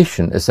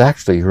deprivation is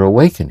actually your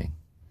awakening.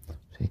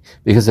 See?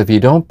 Because if you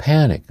don't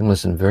panic and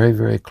listen very,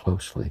 very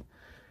closely,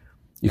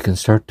 you can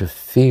start to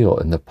feel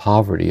in the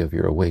poverty of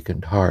your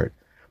awakened heart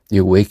the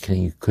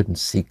awakening you couldn't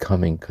see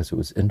coming because it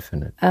was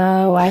infinite.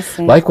 Oh, I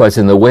see. Likewise,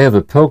 in The Way of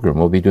a Pilgrim,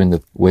 we'll be doing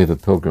The Way of a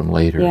Pilgrim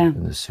later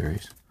in this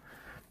series.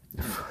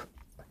 If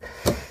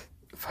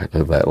I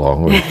live that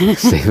long, we'll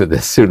save it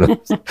as soon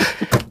as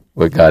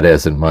what God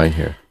has in mind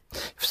here.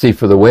 See,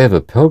 for The Way of a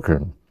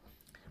Pilgrim,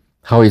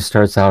 how he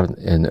starts out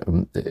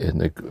in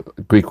the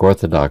Greek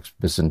Orthodox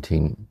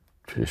Byzantine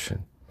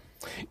tradition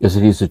is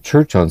that he's at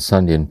church on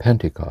Sunday in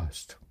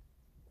Pentecost.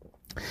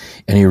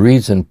 And he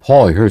reads in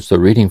Paul, he hears the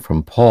reading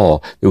from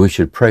Paul, that we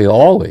should pray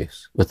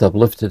always with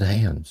uplifted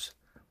hands.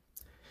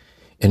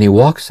 And he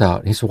walks out,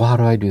 and he says, well, how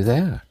do I do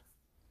that?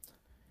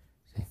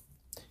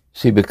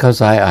 See,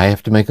 because I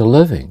have to make a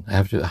living.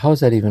 How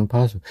is that even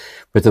possible?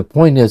 But the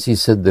point is, he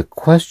said, the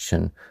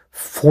question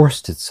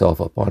forced itself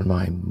upon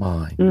my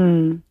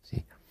mind.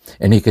 See?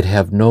 And he could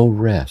have no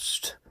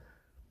rest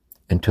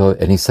and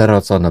he set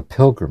out on a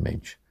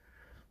pilgrimage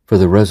for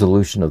the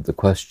resolution of the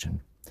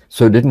question.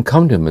 So it didn't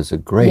come to him as a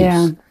grace.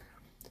 Yeah.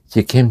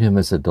 See, it came to him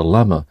as a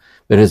dilemma.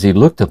 But as he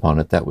looked upon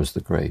it, that was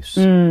the grace.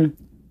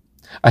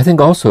 I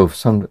think also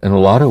in a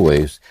lot of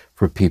ways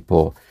for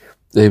people,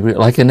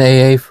 like in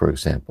AA, for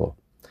example,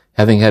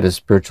 having had a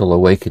spiritual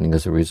awakening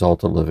as a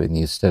result of living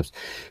these steps,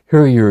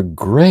 here your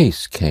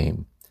grace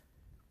came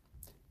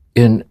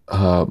in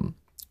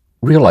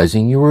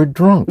realizing you were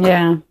drunk.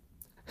 Yeah.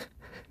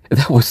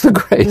 That was the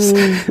grace.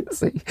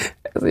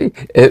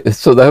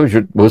 So that was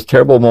your most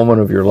terrible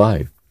moment of your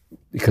life,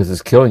 because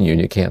it's killing you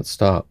and you can't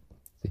stop.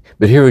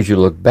 But here, as you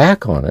look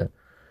back on it,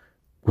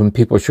 when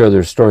people share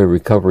their story of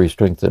recovery,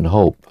 strength, and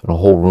hope, and a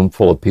whole room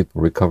full of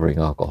people recovering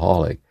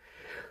alcoholic,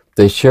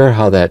 they share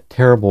how that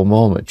terrible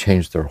moment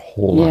changed their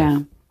whole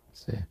life.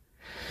 See?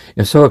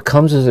 And so it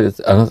comes as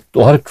a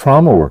lot of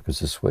trauma work is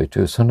this way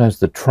too. Sometimes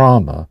the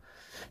trauma,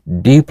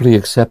 deeply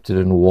accepted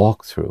and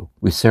walked through,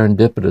 we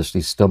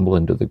serendipitously stumble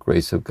into the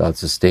grace of God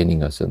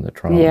sustaining us in the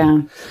trauma.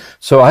 Yeah.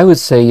 So I would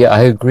say,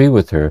 I agree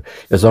with her.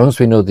 As long as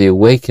we know the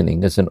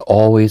awakening isn't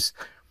always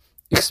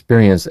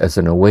experienced as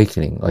an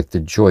awakening, like the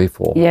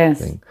joyful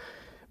thing.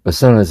 But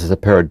sometimes it's a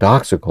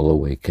paradoxical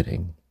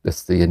awakening.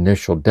 That's the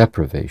initial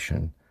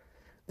deprivation.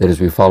 That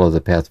as we follow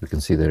the path, we can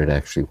see that it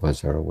actually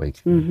was our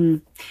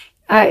awakening.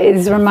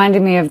 It's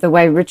reminding me of the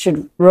way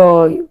Richard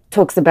Rohr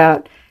talks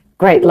about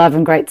great love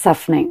and great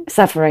suffering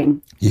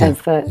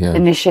as the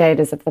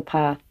initiators of the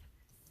path.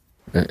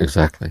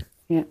 Exactly.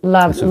 Yeah.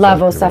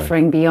 Love or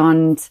suffering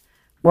beyond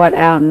what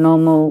our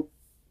normal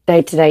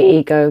day-to-day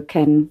ego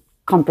can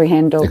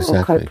comprehend or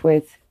cope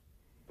with.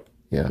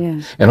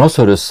 Yeah. And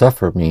also to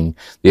suffer, meaning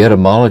the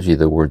etymology of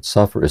the word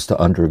suffer is to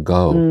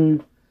undergo.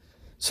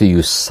 So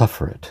you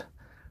suffer it,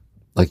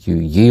 like you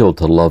yield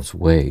to love's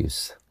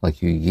ways,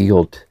 like you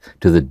yield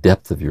to the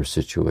depth of your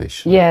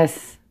situation.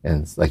 Yes.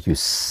 And it's like you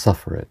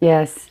suffer it.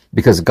 Yes.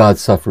 Because God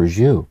suffers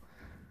you,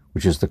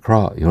 which is the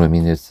cross. You know what I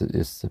mean? It's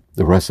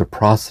the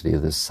reciprocity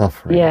of this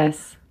suffering.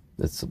 Yes.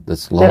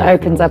 That's love. That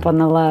opens up on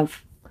the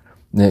love.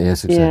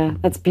 Yes, exactly. Yeah,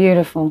 that's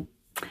beautiful.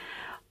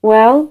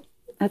 Well,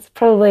 that's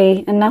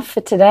probably enough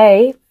for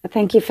today.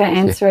 Thank you for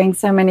answering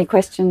so many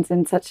questions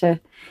in such a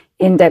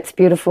in-depth,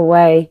 beautiful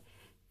way.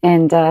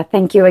 And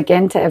thank you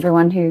again to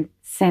everyone who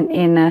sent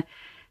in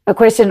a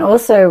question.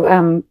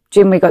 Also,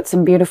 Jim, we got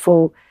some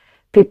beautiful,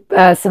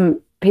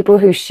 some people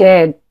who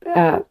shared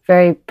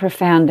very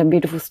profound and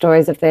beautiful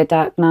stories of their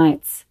dark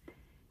nights.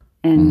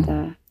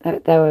 And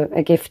they were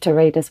a gift to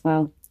read as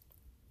well.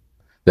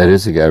 That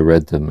is I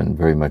read them, and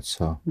very much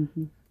so.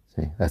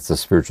 See, that's the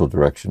spiritual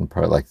direction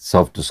part, like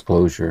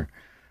self-disclosure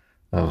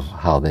of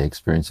how they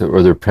experience it,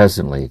 or they're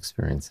presently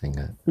experiencing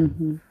it.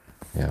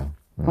 Yeah.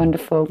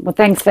 Wonderful. Well,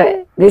 thanks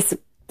for this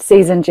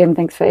season, Jim.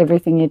 Thanks for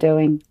everything you're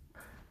doing.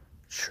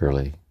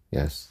 Surely,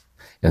 yes.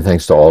 And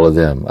thanks to all of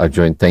them.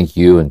 Thank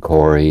you and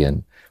Corey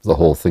and the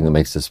whole thing that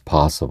makes this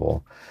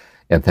possible.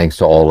 And thanks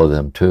to all of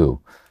them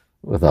too,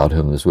 without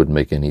whom this wouldn't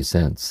make any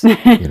sense.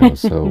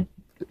 So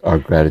our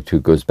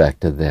gratitude goes back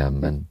to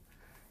them,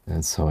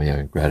 and so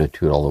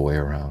gratitude all the way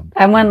around.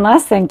 And one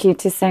last thank you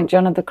to St.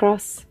 John of the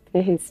Cross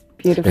for his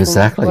beautiful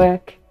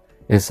work.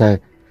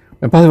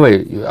 And by the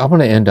way, I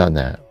want to end on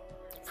that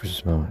for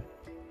just a moment.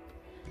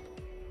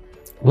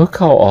 Look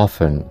how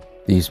often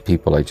these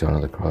people like John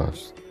of the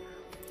Cross,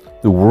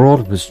 the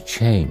world was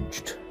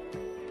changed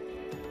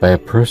by a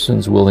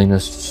person's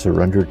willingness to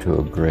surrender to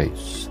a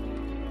grace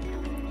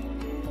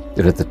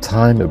that at the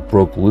time it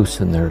broke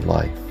loose in their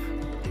life.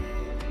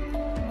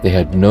 They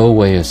had no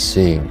way of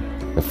seeing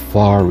the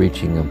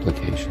far-reaching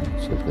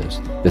implications of this.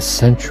 The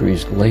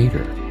centuries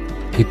later,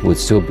 people would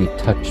still be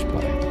touched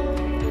by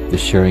the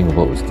sharing of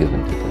what was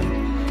given to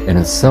them. And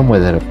in some way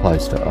that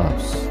applies to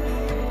us.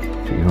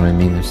 You know what I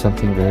mean? There's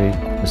something very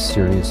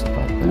mysterious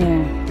about that.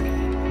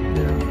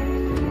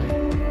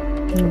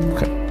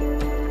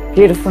 Okay.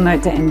 Beautiful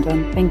note to end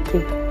on. Thank you.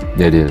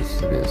 It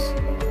is.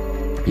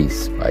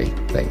 Peace. Bye.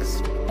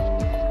 Thanks.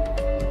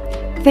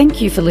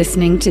 Thank you for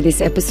listening to this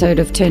episode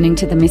of Turning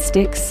to the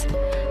Mystics,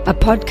 a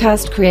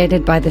podcast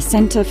created by the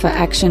Center for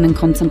Action and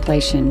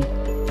Contemplation.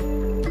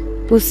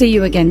 We'll see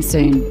you again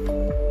soon.